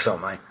 I'm kidding. So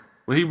am I.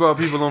 When he brought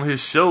people on his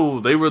show,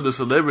 they were the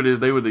celebrities,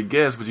 they were the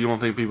guests, but you don't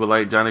think people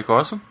like Johnny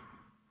Carson?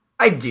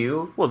 I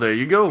do. Well, there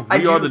you go. I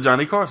We are do. the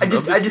Johnny Carson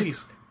of this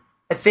piece.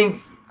 I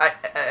think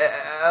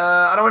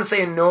I don't want to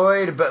say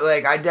annoyed, but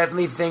like I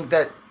definitely think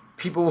that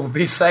people will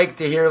be psyched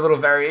to hear a little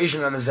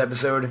variation on this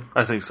episode.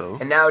 I think so.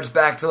 And now it's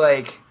back to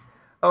like,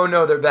 oh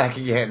no, they're back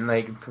again.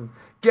 Like,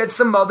 get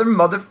some other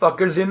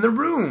motherfuckers in the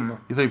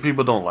room. You think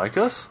people don't like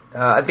us?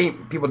 I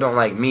think people don't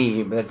like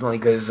me, but that's only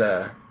because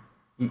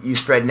you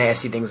spread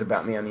nasty things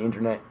about me on the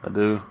internet. I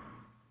do.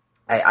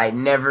 I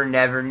never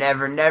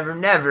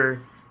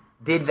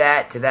did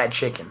that to that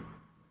chicken.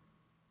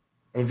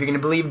 And if you're gonna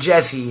believe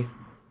Jesse,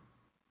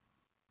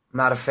 I'm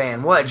not a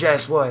fan. What,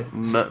 Jess? What?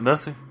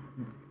 Nothing.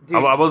 Dude,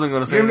 I wasn't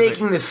gonna say you're anything.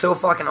 making this so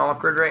fucking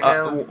awkward right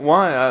now.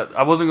 Why?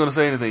 I wasn't gonna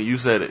say anything. You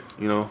said it.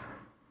 You know.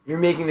 You're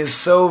making this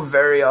so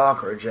very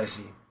awkward,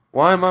 Jesse.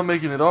 Why am I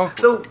making it awkward?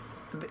 So,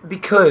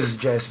 because,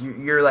 Jess,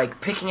 you're like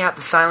picking out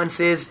the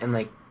silences and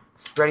like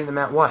spreading them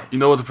out. What? You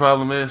know what the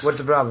problem is? What's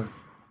the problem?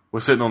 We're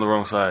sitting on the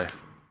wrong side.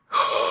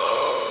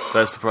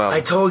 That's the problem.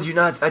 I told you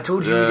not. I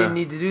told you Yeah. you didn't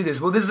need to do this.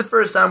 Well, this is the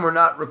first time we're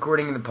not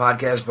recording in the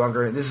podcast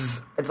bunker.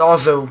 It's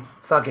also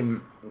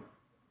fucking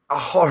a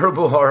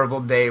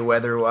horrible day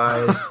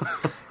weather-wise.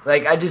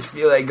 Like, I just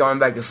feel like going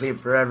back to sleep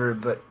forever,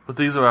 but But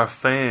these are our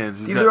fans.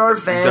 these are our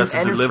fans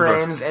and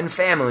friends and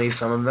family,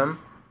 some of them.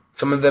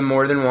 Some of them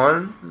more than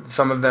one.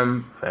 Some of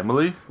them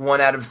Family?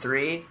 1 out of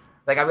 3.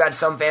 Like, I've got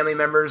some family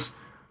members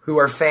who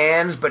are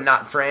fans but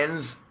not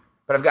friends.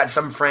 But I've got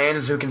some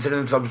friends who consider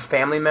themselves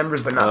family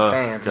members but not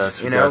fans.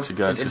 Gotcha, you know?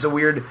 gotcha. It's a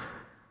weird,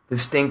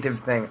 distinctive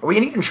thing. Are we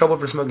going to get in trouble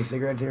for smoking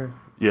cigarettes here?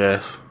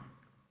 Yes.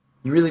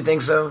 You really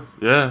think so?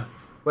 Yeah.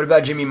 What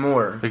about Jimmy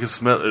Moore? They can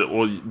smell it.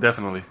 Well,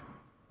 definitely.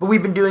 But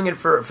we've been doing it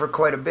for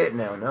quite a bit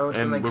now, no? It's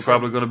been And like we're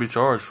probably going to be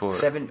charged for it.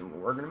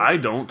 7. We're gonna I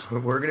don't.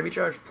 We're going to be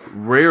charged.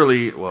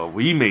 Rarely, well,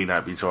 we may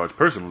not be charged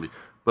personally,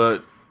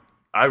 but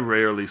I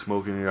rarely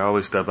smoke in here. I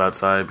always step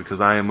outside because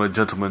I am a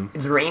gentleman.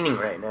 It's raining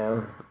right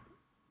now.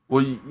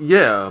 Well,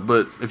 yeah,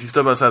 but if you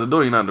step outside the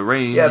door, you're not in the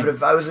rain. Yeah, but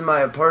if I was in my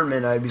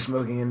apartment, I'd be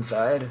smoking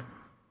inside.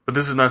 But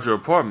this is not your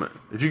apartment.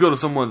 If you go to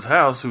someone's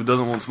house who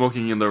doesn't want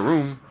smoking in their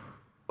room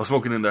or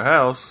smoking in their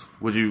house,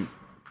 would you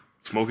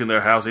smoke in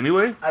their house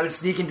anyway? I would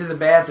sneak into the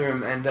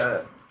bathroom and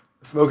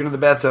smoke into the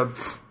bathtub.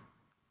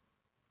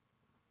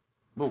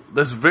 Well,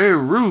 that's very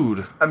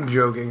rude. I'm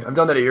joking. I've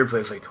done that at your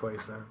place like twice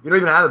now. You don't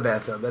even have a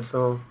bathtub. That's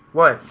so...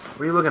 What?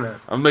 What are you looking at?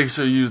 I'm making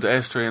sure you use the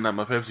ashtray and not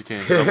my Pepsi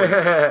can.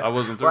 I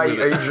wasn't through Why, with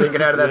are it. you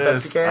drinking out of that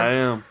Yes, Pepsi can? I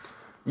am.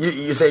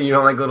 You say you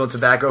don't like little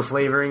tobacco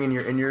flavoring in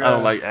your I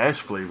don't like ash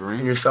in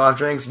flavoring. your soft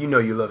drinks? You know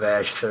you love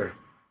ash, sir.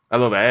 I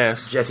love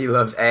ash. Jesse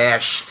loves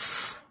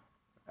ash.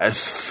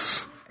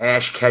 Ash.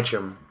 Ash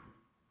Ketchum.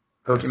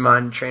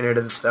 Pokemon trainer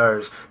to the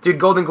stars. Dude,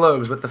 Golden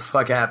Globes, what the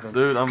fuck happened?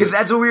 Dude, I'm- Because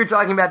that's what we were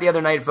talking about the other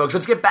night, folks.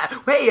 Let's get back.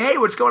 Hey,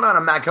 what's going on?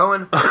 I'm Matt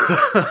Cohen.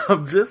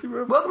 I'm Jesse,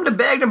 bro. Welcome to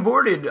Bagged and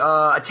Boarded,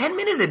 a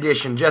 10-minute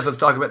edition. Jess, let's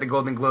talk about the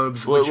Golden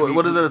Globes. What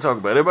is there to talk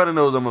about? Everybody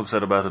knows I'm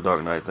upset about the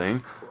Dark Knight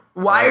thing.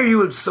 Why are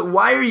you,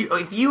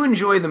 if you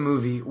enjoy the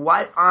movie,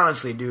 why,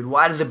 honestly, dude,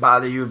 why does it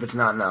bother you if it's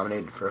not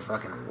nominated for a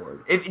fucking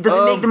award? Does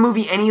it make the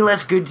movie any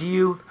less good to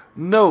you?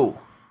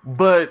 No,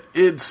 but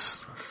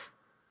it's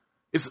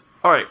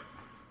all right.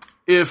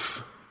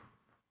 If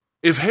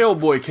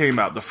Hellboy came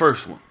out, the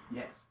first one,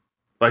 Yes.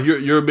 like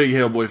you're a big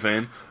Hellboy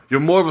fan. You're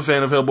more of a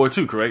fan of Hellboy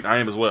 2, correct? I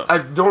am as well. I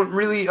don't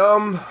really,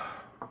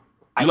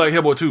 You like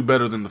Hellboy 2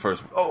 better than the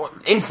first one. oh,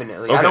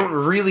 infinitely. Okay. I don't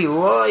really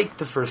like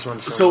the first one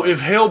So much. if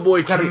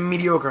Hellboy Kind of came,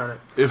 mediocre on it.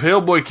 if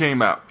Hellboy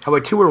came out, How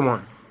about 2 or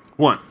 1?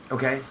 one,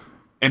 Okay.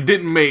 and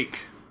didn't make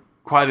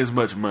quite as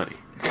much money,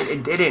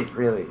 It didn't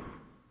really.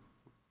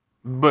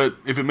 but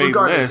if it made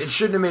Regardless, less, it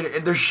shouldn't have made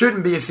it. There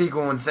shouldn't be a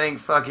sequel, and thank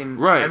fucking...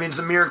 Right. I mean, it's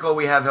a miracle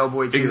we have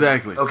Hellboy 2.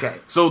 exactly. Okay.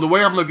 So the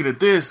way I'm looking at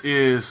this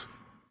is,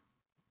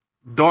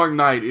 Dark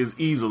Knight is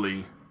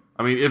easily,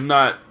 I mean, if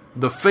not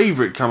the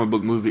favorite comic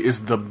book movie, it's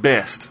the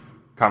best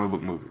comic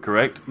book movie,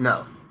 correct?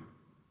 No.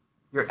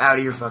 You're out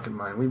of your fucking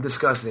mind. We've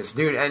discussed this.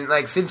 Dude, and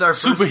like, since our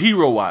first...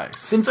 Superhero wise.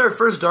 Since our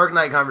first Dark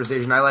Knight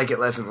conversation, I like it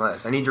less and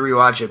less. I need to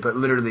rewatch it, but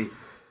literally,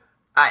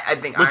 I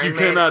think But Iron you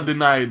Man... cannot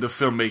deny the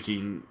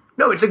filmmaking.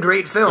 No, it's a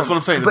great film. That's what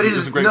I'm saying. But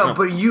It's a great no, film.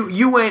 but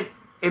you went...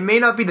 It may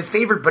not be the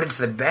favorite, but it's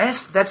the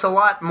best? That's a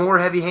lot more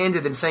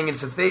heavy-handed than saying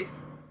it's the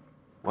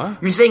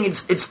What? You're saying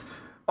it's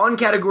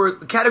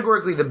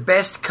categorically the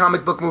best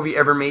comic book movie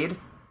ever made?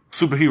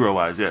 Superhero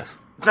wise, yes.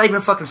 It's not even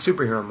a fucking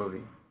superhero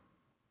movie.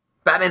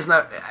 Batman's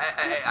not...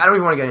 I don't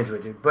even want to get into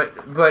it, dude. But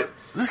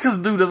Just because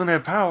the dude doesn't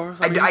have powers.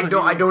 I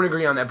don't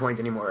agree on that point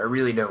anymore. I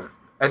really don't.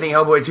 I think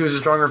Hellboy 2 is a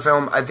stronger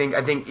film. I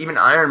think even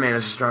Iron Man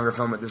is a stronger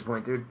film at this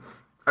point, dude.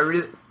 I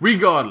really...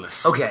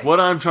 Regardless. Okay. What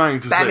I'm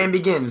trying to Batman say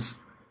Begins.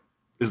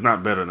 is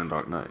not better than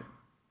Dark Knight.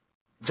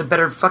 It's a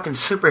better fucking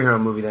superhero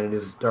movie than it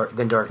is Dark I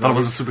thought Knight. it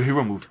was a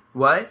superhero movie.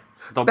 What?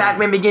 Don't-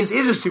 Batman Begins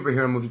is a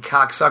superhero movie,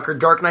 cocksucker.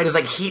 Dark Knight is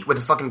like Heat with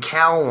a fucking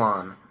cowl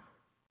on.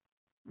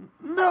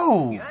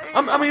 No.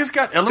 I mean, it's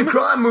got It's a elements.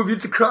 crime movie.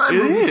 It's a crime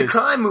It movie. It's a is.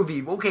 crime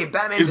movie. Okay,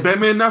 Batman's Is a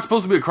Batman not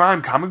supposed to be a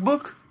crime comic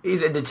book?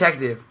 He's a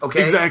detective,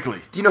 okay? Exactly.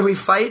 Do you know who he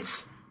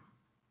fights?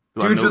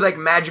 Dudes with like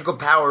magical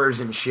powers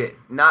and shit.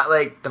 Not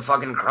like the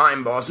fucking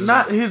crime bosses.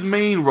 Not his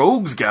main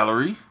rogues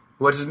gallery.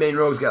 What's his main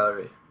rogues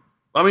gallery?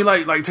 I mean,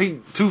 like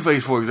take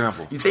Two-Face, for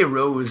example. You say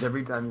Rose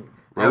every time.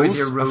 Rose? I always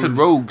hear Rose. I said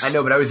rogues. I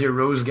know, but I always hear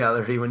Rose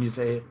gallery when you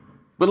say it.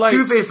 But like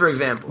Two-Face, for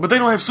example. But they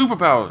don't have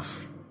superpowers.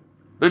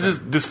 They're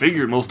just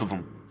disfigured, most of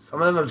them.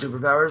 Some of them have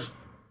superpowers.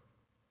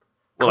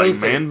 Well, like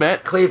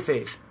Man-Bat?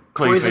 Clayface.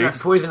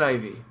 Poison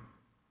Ivy.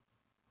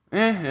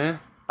 Yeah.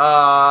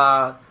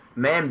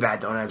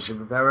 Man-Bat don't have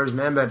superpowers.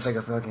 Man-Bat's like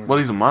a fucking... Well,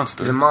 he's a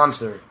monster. He's a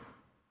monster.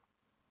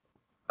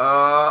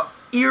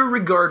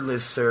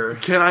 Irregardless, sir.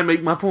 Can I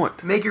make my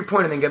point? Make your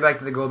point and then get back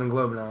to the Golden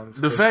Globe now.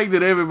 The fact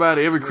that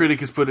every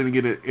critic is putting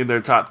it in their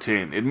top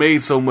 10. It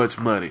made so much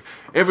money.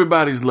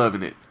 Everybody's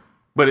loving it.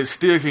 But it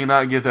still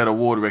cannot get that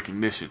award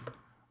recognition.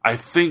 I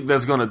think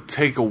that's going to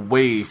take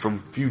away from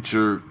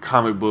future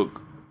comic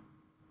book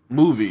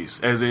movies.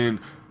 As in,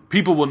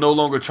 people will no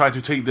longer try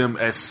to take them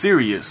as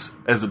serious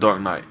as The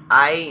Dark Knight.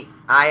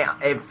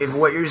 If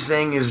what you're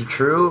saying is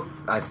true,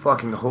 I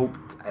fucking hope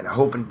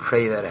and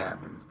pray that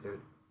happens, dude.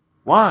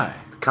 Why?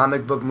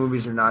 Comic book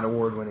movies are not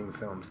award-winning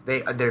films.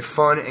 They're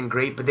fun and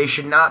great, but they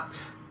should not...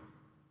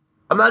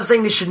 I'm not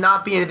saying they should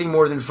not be anything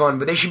more than fun,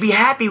 but they should be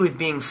happy with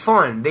being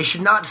fun. They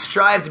should not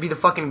strive to be the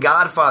fucking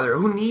Godfather.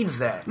 Who needs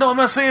that? No, I'm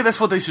not saying that's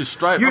what they should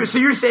strive for. So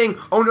you're saying,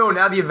 oh no,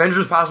 now the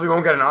Avengers possibly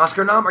won't get an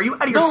Oscar nom? Are you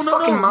out of your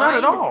fucking mind? Not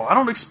at all. I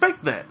don't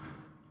expect that.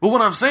 But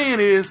what I'm saying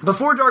is...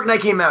 Before Dark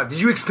Knight came out,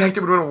 did you expect it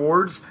would win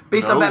awards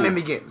based on Batman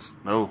Begins?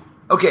 No.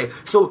 Okay,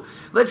 so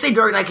let's say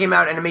Dark Knight came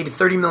out and it made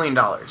 $30 million.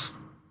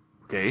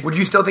 Okay. Would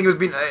you still think it would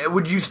be...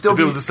 would you still if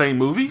it was the same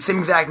movie? Same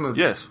exact movie?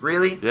 Yes.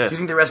 Really? Yes. Do you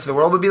think the rest of the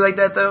world would be like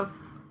that, though?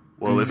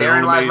 Well, if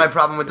therein lies my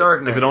problem with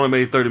Dark Knight. If it only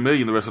made $30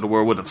 million, the rest of the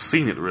world wouldn't have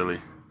seen it, really.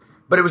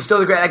 But it was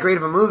still that great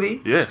of a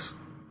movie. Yes.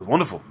 It was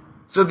wonderful.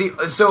 Dude,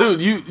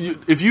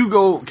 if you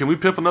go... Can we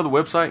pimp another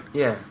website?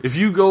 Yeah. If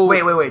you go...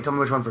 Wait. Tell me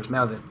which one first.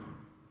 Mouth it.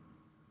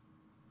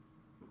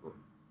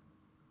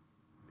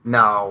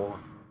 No.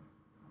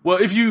 Well,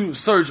 if you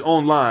search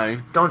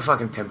online... Don't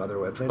fucking pimp other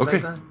websites okay.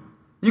 like that.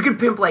 You could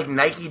pimp, like,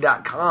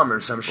 Nike.com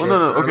or some shit. Well,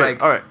 no. Okay,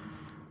 like, all right.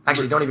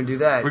 Actually, don't even do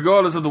that.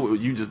 Regardless of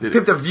you just did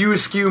Pimp the View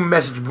Askew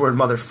message board,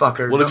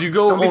 motherfucker. Well, if you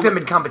go don't be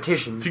pimping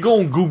competition. If you go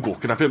on Google...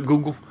 Can I pimp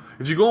Google?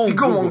 If you go on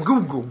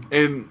Google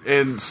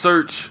and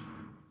search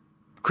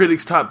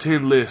Critics' Top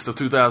 10 list of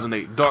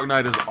 2008, Dark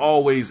Knight is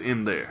always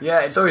in there.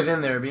 Yeah, it's always in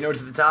there. But you know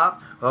what's at the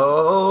top?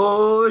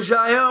 Oh,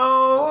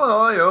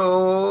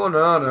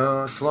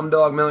 no,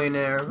 Slumdog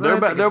Millionaire. They're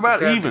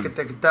about even.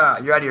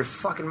 You're out of your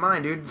fucking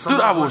mind, dude.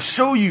 Dude, I will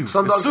show you.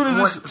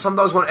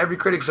 Slumdog's won every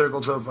critic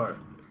circle so far.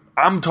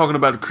 I'm talking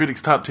about the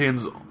critics' top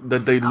 10s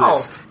that they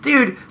list. Oh,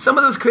 dude, some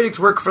of those critics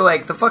work for,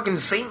 like, the fucking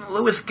St.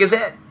 Louis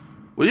Gazette.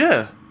 Well,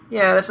 yeah.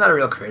 Yeah, that's not a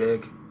real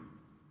critic.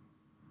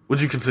 Would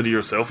you consider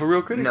yourself a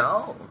real critic?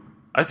 No.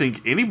 I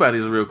think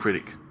anybody's a real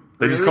critic.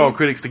 They Really? just call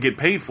critics to get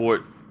paid for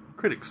it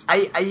critics.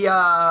 I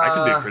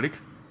can be a critic.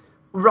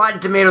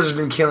 Rotten Tomatoes has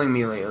been killing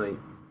me lately.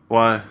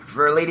 Why?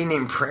 For a lady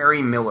named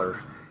Prairie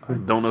Miller. I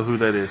don't know who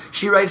that is.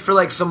 She writes for,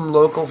 like, some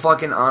local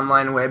fucking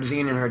online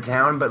webzine in her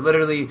town, but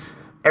literally...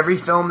 Every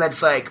film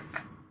that's like,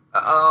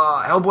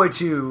 Hellboy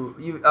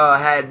 2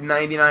 had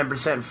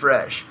 99%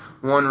 fresh,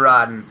 1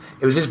 rotten.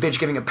 It was this bitch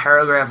giving a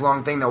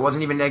paragraph-long thing that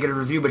wasn't even negative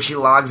review, but she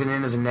logs it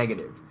in as a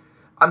negative.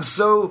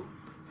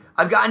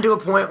 I've gotten to a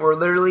point where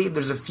literally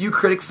there's a few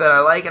critics that I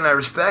like and I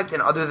respect,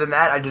 and other than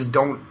that, I just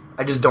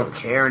don't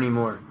care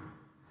anymore.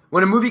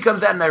 When a movie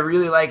comes out and I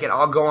really like it,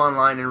 I'll go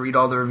online and read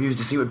all the reviews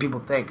to see what people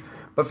think.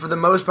 But for the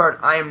most part,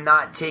 I am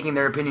not taking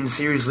their opinion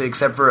seriously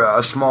except for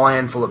a small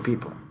handful of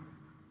people.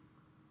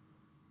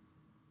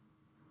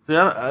 See,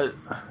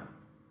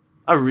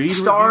 I read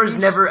Stars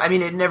reviews. never. I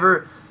mean, it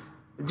never.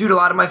 Dude, a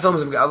lot of my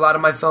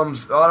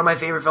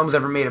favorite films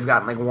ever made have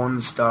gotten like 1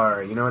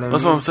 star. You know what I mean?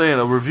 That's what I'm saying.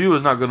 A review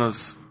is not gonna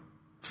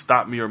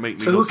stop me or make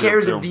me. So go who see a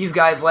cares film. if these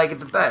guys like it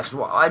the best?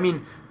 Well, I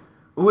mean,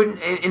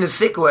 wouldn't in a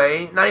sick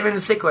way? Not even in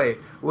a sick way.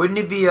 Wouldn't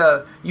it be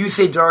you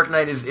say Dark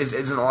Knight is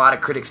in a lot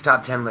of critics'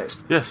 top 10 list?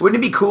 Yes.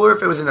 Wouldn't it be cooler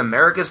if it was in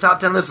America's top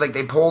 10 list? Like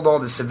they polled all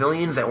the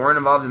civilians that weren't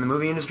involved in the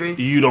movie industry.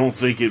 You don't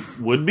think it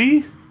would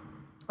be?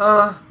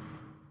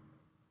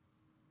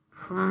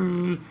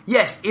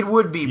 Yes, it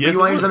would be. Yes, but you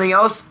want to hear would. something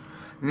else?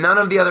 None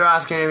of the other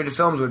Oscar-nominated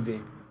films would be.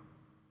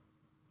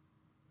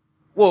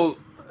 Well,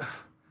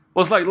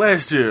 it's like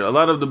last year. A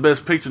lot of the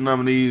Best Picture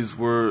nominees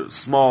were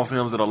small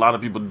films that a lot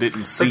of people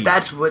didn't see. But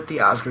that's what the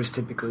Oscars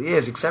typically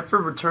is, except for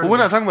Return. Well, we're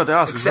not talking about the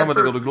Oscars. We're talking about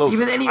the Golden Globes.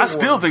 Even any I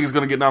still award. think it's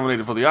going to get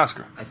nominated for the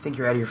Oscar. I think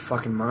you're out of your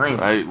fucking mind.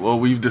 All right. Well,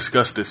 we've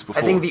discussed this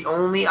before. I think the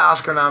only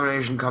Oscar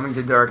nomination coming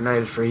to Dark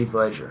Knight is for Heath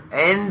Ledger.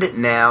 And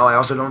now, I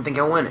also don't think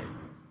he'll win it.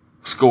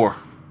 Score.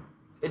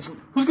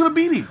 Who's going to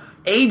beat him?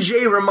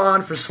 A.J.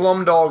 Rahman for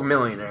Slumdog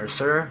Millionaire,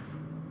 sir.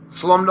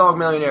 Slumdog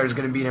Millionaire is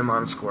going to beat him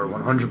on score,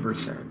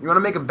 100%. You want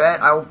to make a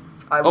bet? I will.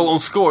 On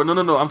score. No.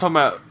 I'm talking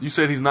about, you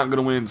said he's not going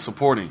to win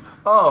supporting.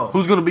 Oh.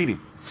 Who's going to beat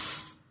him?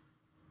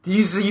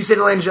 You said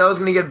Langel's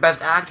going to get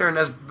Best Actor,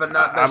 but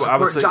not Best I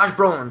would Support. say,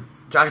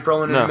 Josh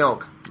Brolin in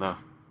Milk. No.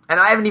 And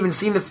I haven't even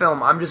seen the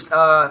film. I'm just,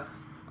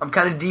 I'm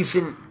kind of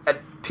decent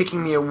at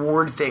picking the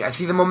award thing. I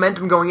see the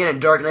momentum going in,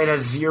 and Dark Knight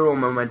has zero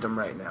momentum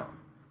right now.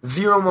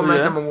 Zero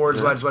momentum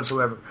awards-wise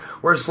whatsoever.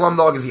 Whereas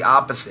Slumdog is the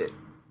opposite.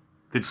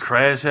 Did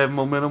Crash have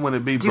momentum when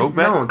it beat Dude,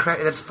 Brokeback?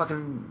 no, that's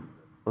fucking...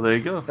 Well, there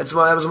you go. That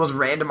was the most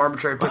random,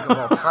 arbitrary pick of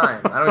all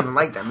time. I don't even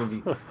like that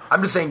movie.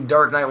 I'm just saying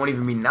Dark Knight won't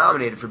even be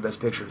nominated for Best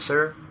Picture,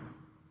 sir.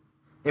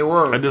 It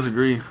won't. I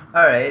disagree.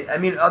 All right. I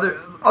mean,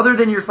 other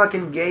than your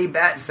fucking gay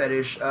bat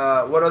fetish,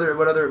 what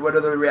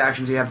other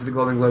reactions do you have to the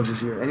Golden Globes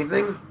this year?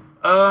 Anything?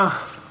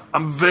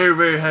 I'm very,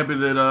 very happy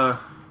that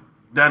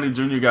Downey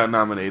Jr. got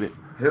nominated.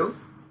 Who?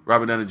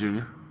 Robert Downey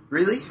Jr.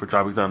 Really? For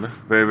Tropic Thunder.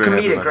 Very, very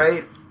happy Comedic, about it.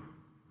 right?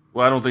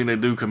 Well, I don't think they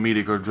do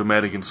comedic or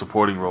dramatic in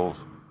supporting roles.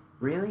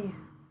 Really?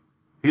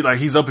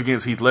 He's up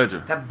against Heath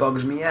Ledger. That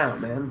bugs me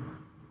out, man.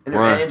 And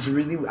Right. it's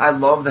really, I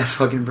love that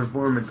fucking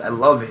performance. I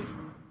love it.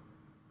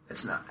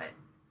 It's not.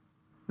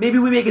 Maybe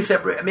we make a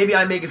separate. Maybe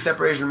I make a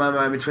separation in my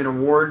mind between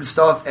award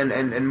stuff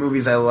and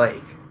movies I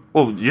like.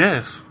 Oh,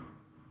 yes.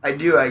 I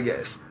do, I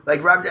guess.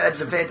 Like Robert,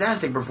 that's a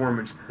fantastic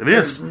performance. It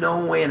is. There's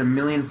no way in a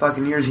million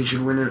fucking years he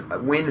should win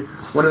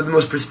one of the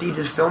most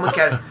prestigious film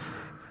academies.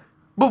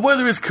 But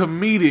whether it's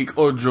comedic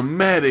or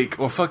dramatic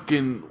or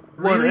fucking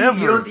whatever,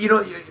 Really? You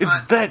don't. it's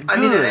that good.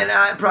 I mean, and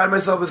I pride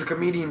myself as a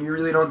comedian. You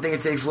really don't think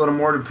it takes a little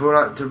more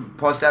to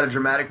bust out a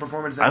dramatic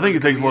performance? I think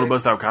it takes more to comedic?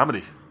 bust out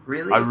comedy.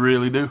 Really? I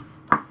really do.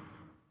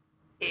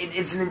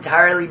 It's an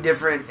entirely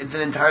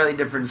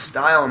different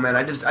style, man.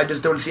 I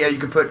just don't see how you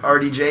could put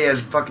RDJ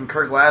as fucking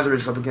Kirk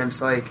Lazarus up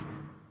against like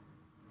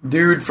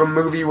dude from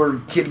movie where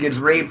kid gets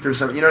raped or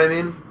something. You know what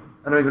I mean?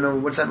 I don't even know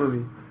what's that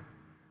movie.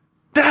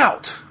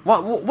 Doubt.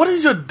 What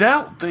is your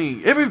doubt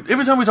thing?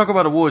 Every time we talk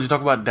about awards, you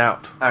talk about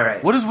doubt. All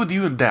right. What is with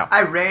you and doubt?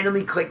 I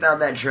randomly clicked on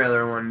that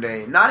trailer one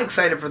day, not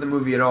excited for the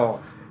movie at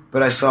all,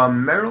 but I saw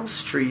Meryl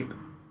Streep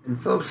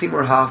and Philip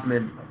Seymour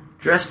Hoffman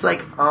dressed like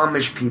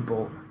Amish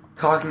people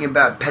talking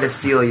about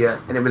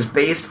pedophilia, and it was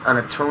based on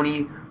a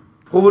Tony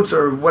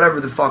Pulitzer or whatever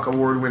the fuck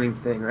award-winning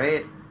thing,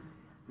 right?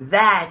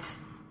 That,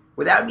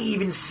 without me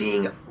even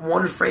seeing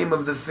one frame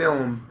of the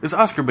film, It's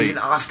Oscar bait. is an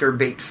Oscar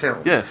bait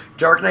film. Yes.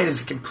 Dark Knight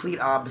is the complete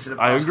opposite of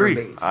I Oscar agree.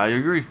 bait. I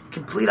agree.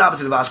 Complete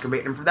opposite of Oscar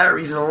bait, and for that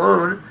reason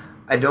alone,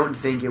 I don't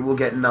think it will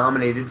get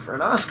nominated for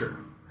an Oscar.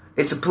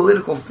 It's a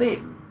political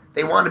thing.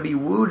 They want to be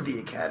wooed the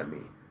Academy.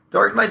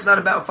 Dark Knight's not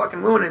about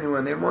fucking wooing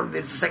anyone.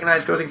 It's the second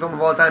highest grossing film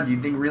of all time. Do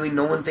you think really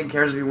no one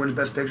cares if he wins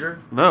Best Picture?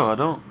 No, I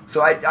don't. So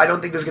I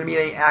don't think there's going to be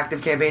any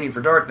active campaigning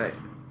for Dark Knight.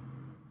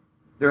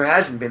 There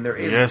hasn't been. There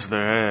isn't. Yes,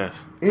 there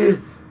has.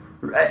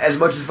 As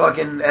much as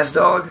fucking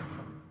S-Dog?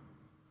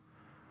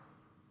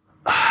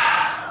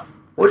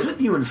 What is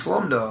with you and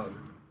Slumdog?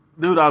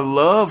 Dude, I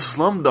love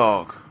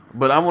Slumdog.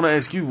 But I want to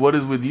ask you, what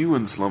is with you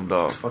and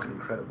Slumdog? It's fucking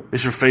incredible.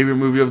 It's your favorite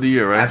movie of the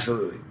year, right?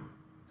 Absolutely.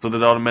 So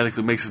that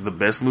automatically makes it the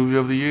best movie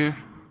of the year?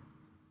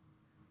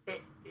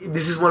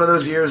 This is one of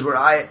those years where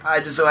I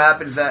just so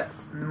happens that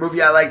the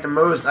movie I like the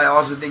most, I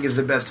also think is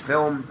the best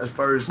film as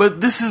far as... But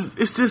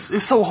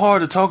it's so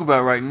hard to talk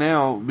about right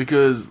now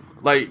because,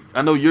 like,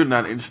 I know you're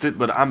not interested,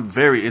 but I'm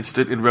very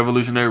interested in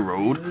Revolutionary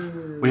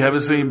Road. We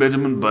haven't seen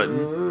Benjamin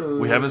Button.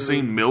 We haven't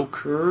seen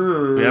Milk.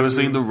 We haven't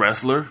seen The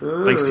Wrestler,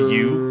 thanks to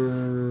you.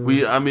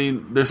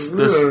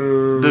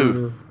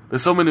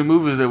 There's so many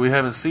movies that we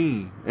haven't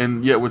seen,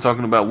 and yet we're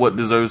talking about what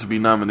deserves to be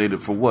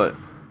nominated for what.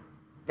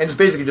 And it's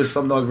basically just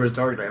Slumdog vs.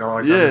 Dark Knight. All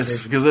our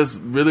Yes, conversation. because that's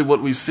really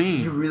what we've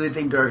seen. You really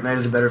think Dark Knight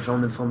is a better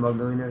film than Slumdog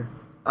Millionaire?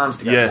 Honest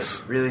to God.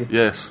 Yes. Really?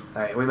 Yes.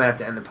 All right, we might have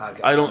to end the podcast.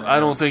 I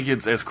don't think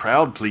it's as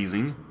crowd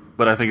pleasing,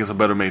 but I think it's a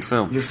better made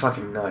film. You're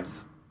fucking nuts.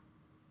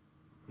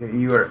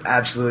 You are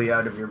absolutely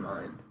out of your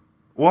mind.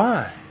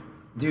 Why?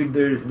 Dude,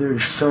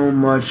 there's so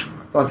much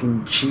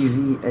fucking cheesy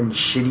and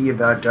shitty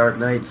about Dark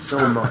Knight.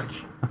 So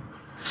much.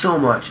 So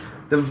much.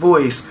 The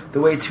voice, the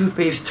way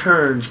Two-Face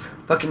turns,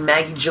 fucking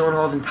Maggie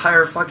Gyllenhaal's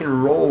entire fucking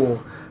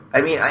role.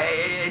 I mean,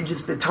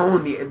 just the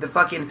tone,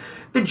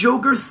 the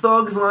Joker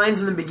thugs lines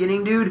in the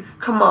beginning, dude.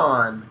 Come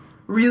on,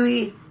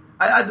 really?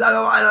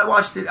 I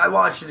watched it. I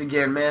watched it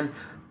again, man.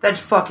 That's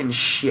fucking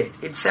shit.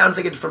 It sounds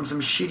like it's from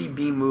some shitty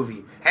B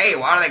movie. Hey,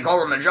 why do they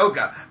call him the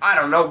Joker? I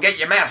don't know. Get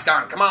your mask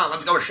on. Come on,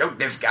 let's go shoot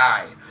this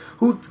guy.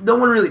 No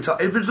one really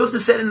talks. If it's supposed to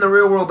set in the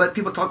real world, let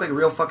people talk like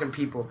real fucking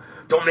people.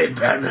 Don't make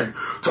Batman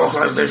talk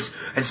like this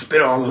and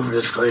spit all over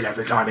the screen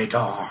every time he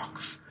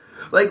talks.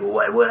 Like,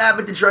 what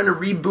happened to trying to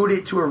reboot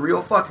it to a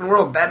real fucking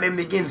world? Batman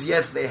Begins,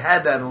 yes, they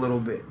had that a little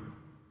bit.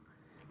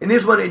 In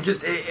this one,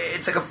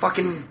 it's like a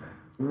fucking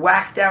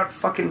whacked out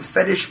fucking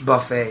fetish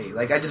buffet.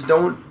 Like, I just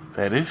don't...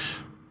 Fetish?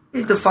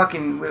 It's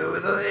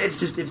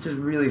just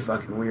really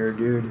fucking weird,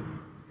 dude.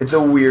 It's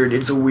a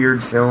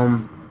weird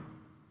film.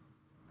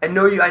 I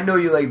know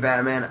you like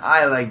Batman.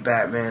 I like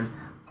Batman.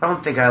 I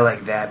don't think I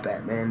like that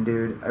Batman,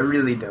 dude. I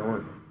really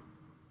don't.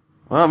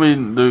 Well, I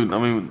mean,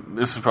 dude,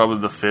 this is probably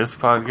the 5th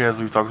podcast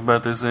we've talked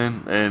about this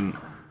in, and,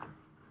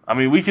 I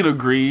mean, we can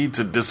agree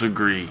to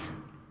disagree.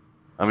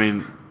 I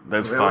mean,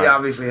 that's fine. We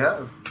obviously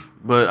have.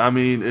 But, I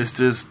mean, it's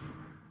just,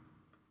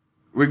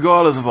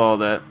 regardless of all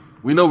that,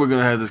 we know we're going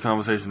to have this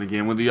conversation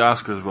again when the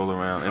Oscars roll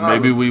around, and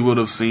maybe we would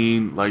have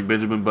seen, like,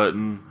 Benjamin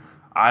Button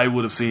I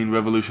would have seen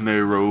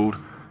Revolutionary Road,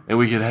 and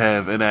we could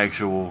have an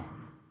actual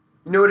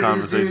You know what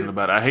conversation it is, dude?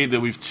 about it. I hate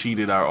that we've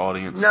cheated our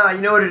audience. Nah,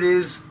 you know what it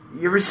is?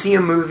 You ever see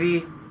a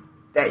movie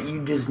that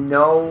you just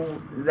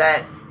know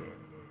that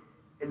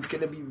it's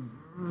going to be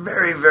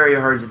very, very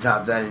hard to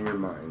top that in your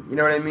mind? You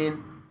know what I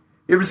mean?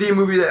 You ever see a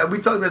movie that...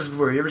 We've talked about this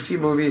before. You ever see a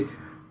movie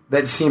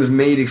that seems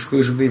made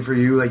exclusively for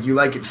you? Like, you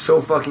like it so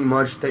fucking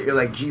much that you're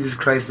like, Jesus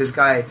Christ, this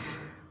guy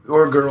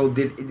or girl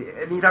did...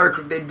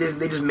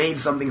 They just made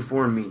something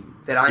for me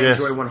that I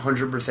enjoy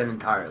 100%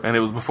 entirely. And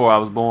it was before I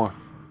was born.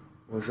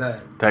 What's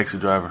that? Taxi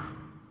Driver.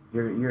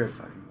 You're a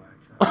fucking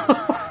whack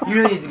job. You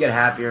really need to get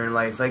happier in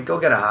life. Like, go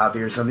get a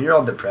hobby or something. You're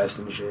all depressed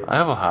and shit. I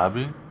have a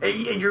hobby.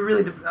 You're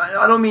really...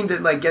 I don't mean to,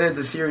 like, get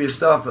into serious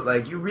stuff, but,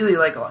 like, you really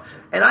like...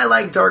 And I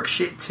like dark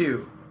shit,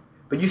 too.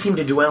 But you seem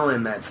to dwell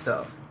in that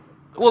stuff.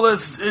 Well,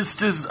 it's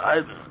just...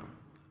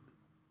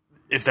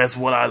 if that's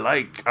what I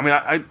like. I mean,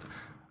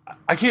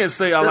 I can't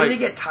say I like... Doesn't it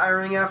get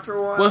tiring after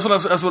a while? Well,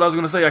 that's what I was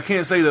going to say. I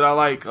can't say that I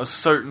like a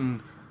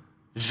certain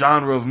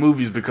genre of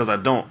movies because I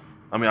don't.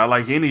 I mean, I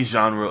like any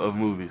genre of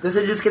movies. Does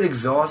it just get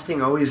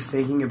exhausting always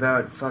thinking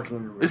about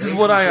fucking... This is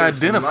what I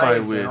identify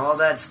and with. And all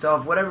that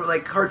stuff. Whatever,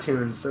 like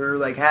cartoons or,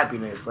 like,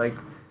 happiness. Like,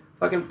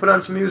 fucking put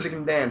on some music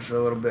and dance for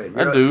a little bit.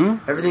 I do.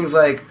 Everything's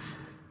like...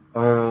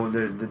 Oh,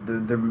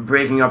 they're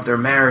breaking up their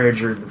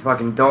marriage, or the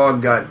fucking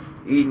dog got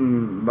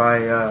eaten by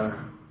the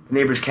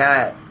neighbor's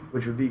cat,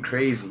 which would be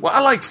crazy. Well, I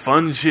like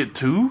fun shit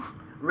too.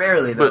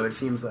 Rarely, though, but it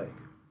seems like.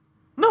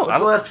 No, What's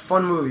the last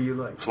fun movie you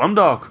like?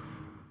 Slumdog.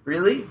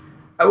 Really?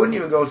 I wouldn't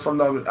even go with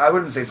Slumdog. I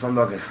wouldn't say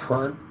Slumdog is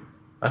fun.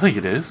 I think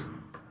it is.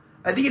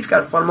 I think it's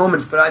got fun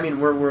moments, but I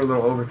mean, we're a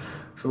little over,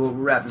 so we'll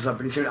wrap this up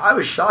pretty soon. I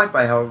was shocked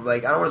by how,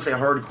 like, I don't want to say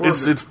hardcore.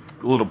 It's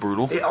a little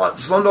brutal.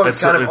 Slumdog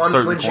is kind of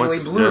unflinchingly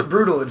points,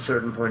 brutal at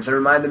certain points. It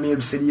reminded me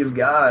of City of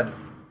God.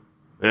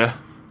 Yeah.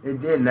 It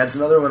did, and that's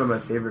another one of my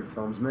favorite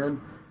films, man.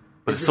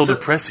 But it's so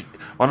depressing.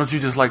 Why don't you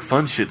just like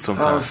fun shit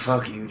sometimes? Oh,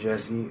 fuck you,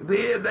 Jesse.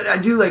 But I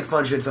do like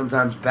fun shit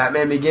sometimes.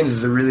 Batman Begins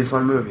is a really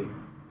fun movie.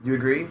 Do you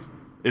agree?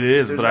 It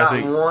is, There's but I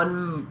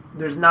think...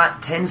 There's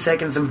not 10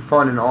 seconds of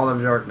fun in all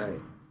of Dark Knight.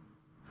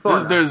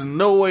 There's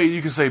no way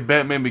you can say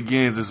Batman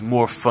Begins is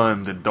more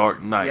fun than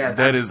Dark Knight. Yeah,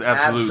 that is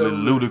absolutely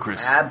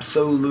ludicrous.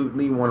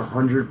 Absolutely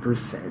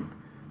 100%.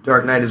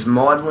 Dark Knight is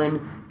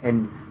maudlin,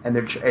 and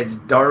it's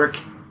dark,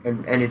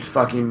 and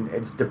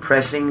it's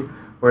depressing,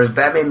 whereas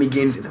Batman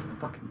Begins is a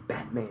fucking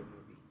Batman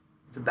movie.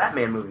 It's a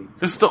Batman movie.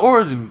 It's the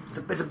origin.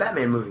 It's a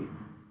Batman movie.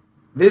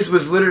 This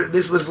was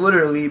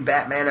literally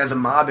Batman as a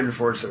mob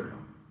enforcer.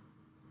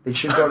 They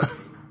should go to,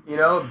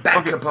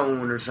 Bat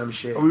Capone or some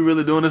shit. Are we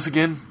really doing this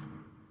again?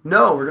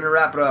 No, we're going to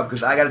wrap it up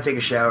because I got to take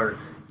a shower.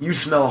 You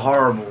smell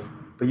horrible,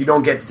 but you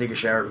don't get to take a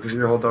shower because of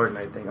your whole Dark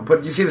Knight thing.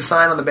 You see the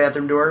sign on the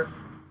bathroom door?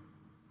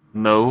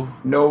 No.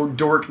 No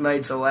dork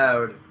nights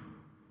allowed.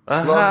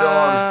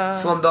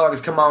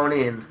 Slumdogs, come on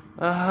in.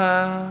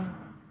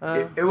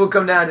 It will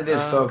come down to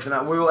this, folks,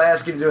 and we will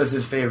ask you to do us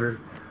this favor.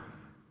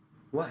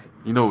 What?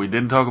 You know what we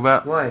didn't talk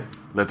about? What?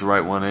 Let the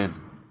Right One In.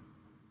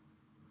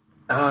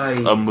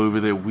 A movie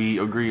that we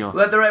agree on.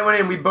 Let the Right One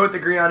In. We both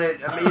agree on it.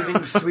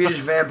 Amazing Swedish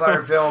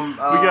vampire film. We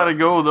gotta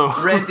go though.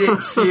 Rent it,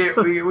 see it.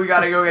 We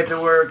gotta go get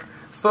to work,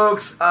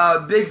 folks.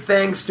 Big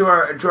thanks to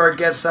our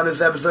guests on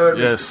this episode.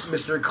 Yes,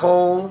 Mr.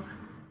 Cole,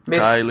 Miss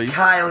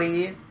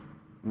Kylie,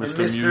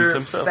 Mr. and Muse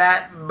himself,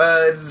 Fat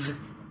Buds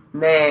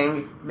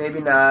Nang.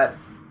 Maybe not.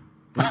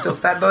 You still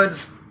Fat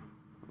Buds?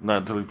 Not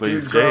until he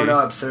plays Dude's Jay. grown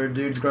up, sir.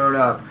 Dude's grown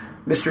up.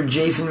 Mr.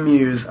 Jason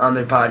Muse on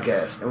the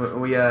podcast,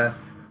 and we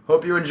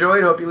hope you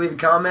enjoyed, hope you leave a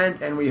comment,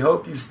 and we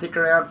hope you stick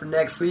around for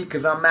next week,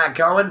 because I'm Matt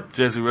Cohen.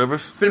 Jesse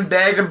Rivers. It's been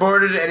bagged and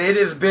boarded, and it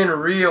has been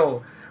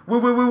real.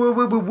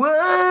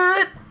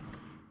 What?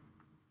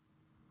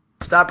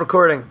 Stop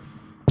recording.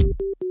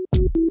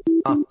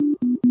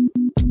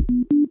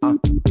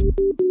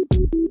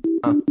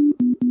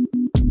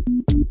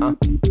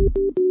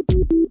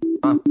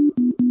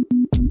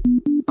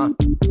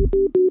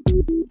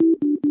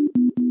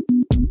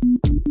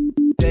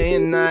 Day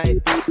and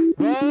night,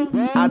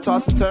 I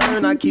toss and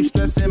turn, I keep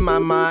stressing my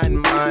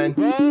mind.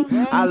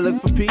 I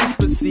look for peace,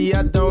 but see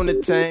I don't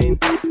attain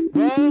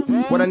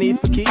what I need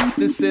for keeps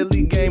this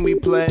silly game we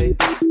play.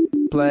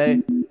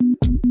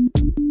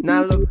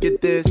 Now look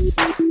at this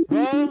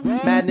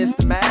madness,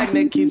 the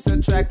magnet keeps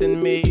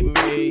attracting me.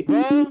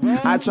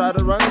 I try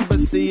to run, but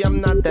see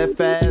I'm not that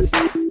fast.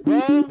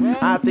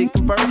 I think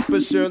I'm first,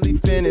 but surely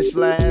finish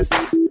last.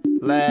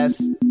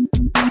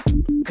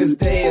 Cause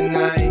day and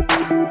night,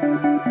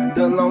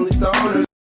 the lonely stoners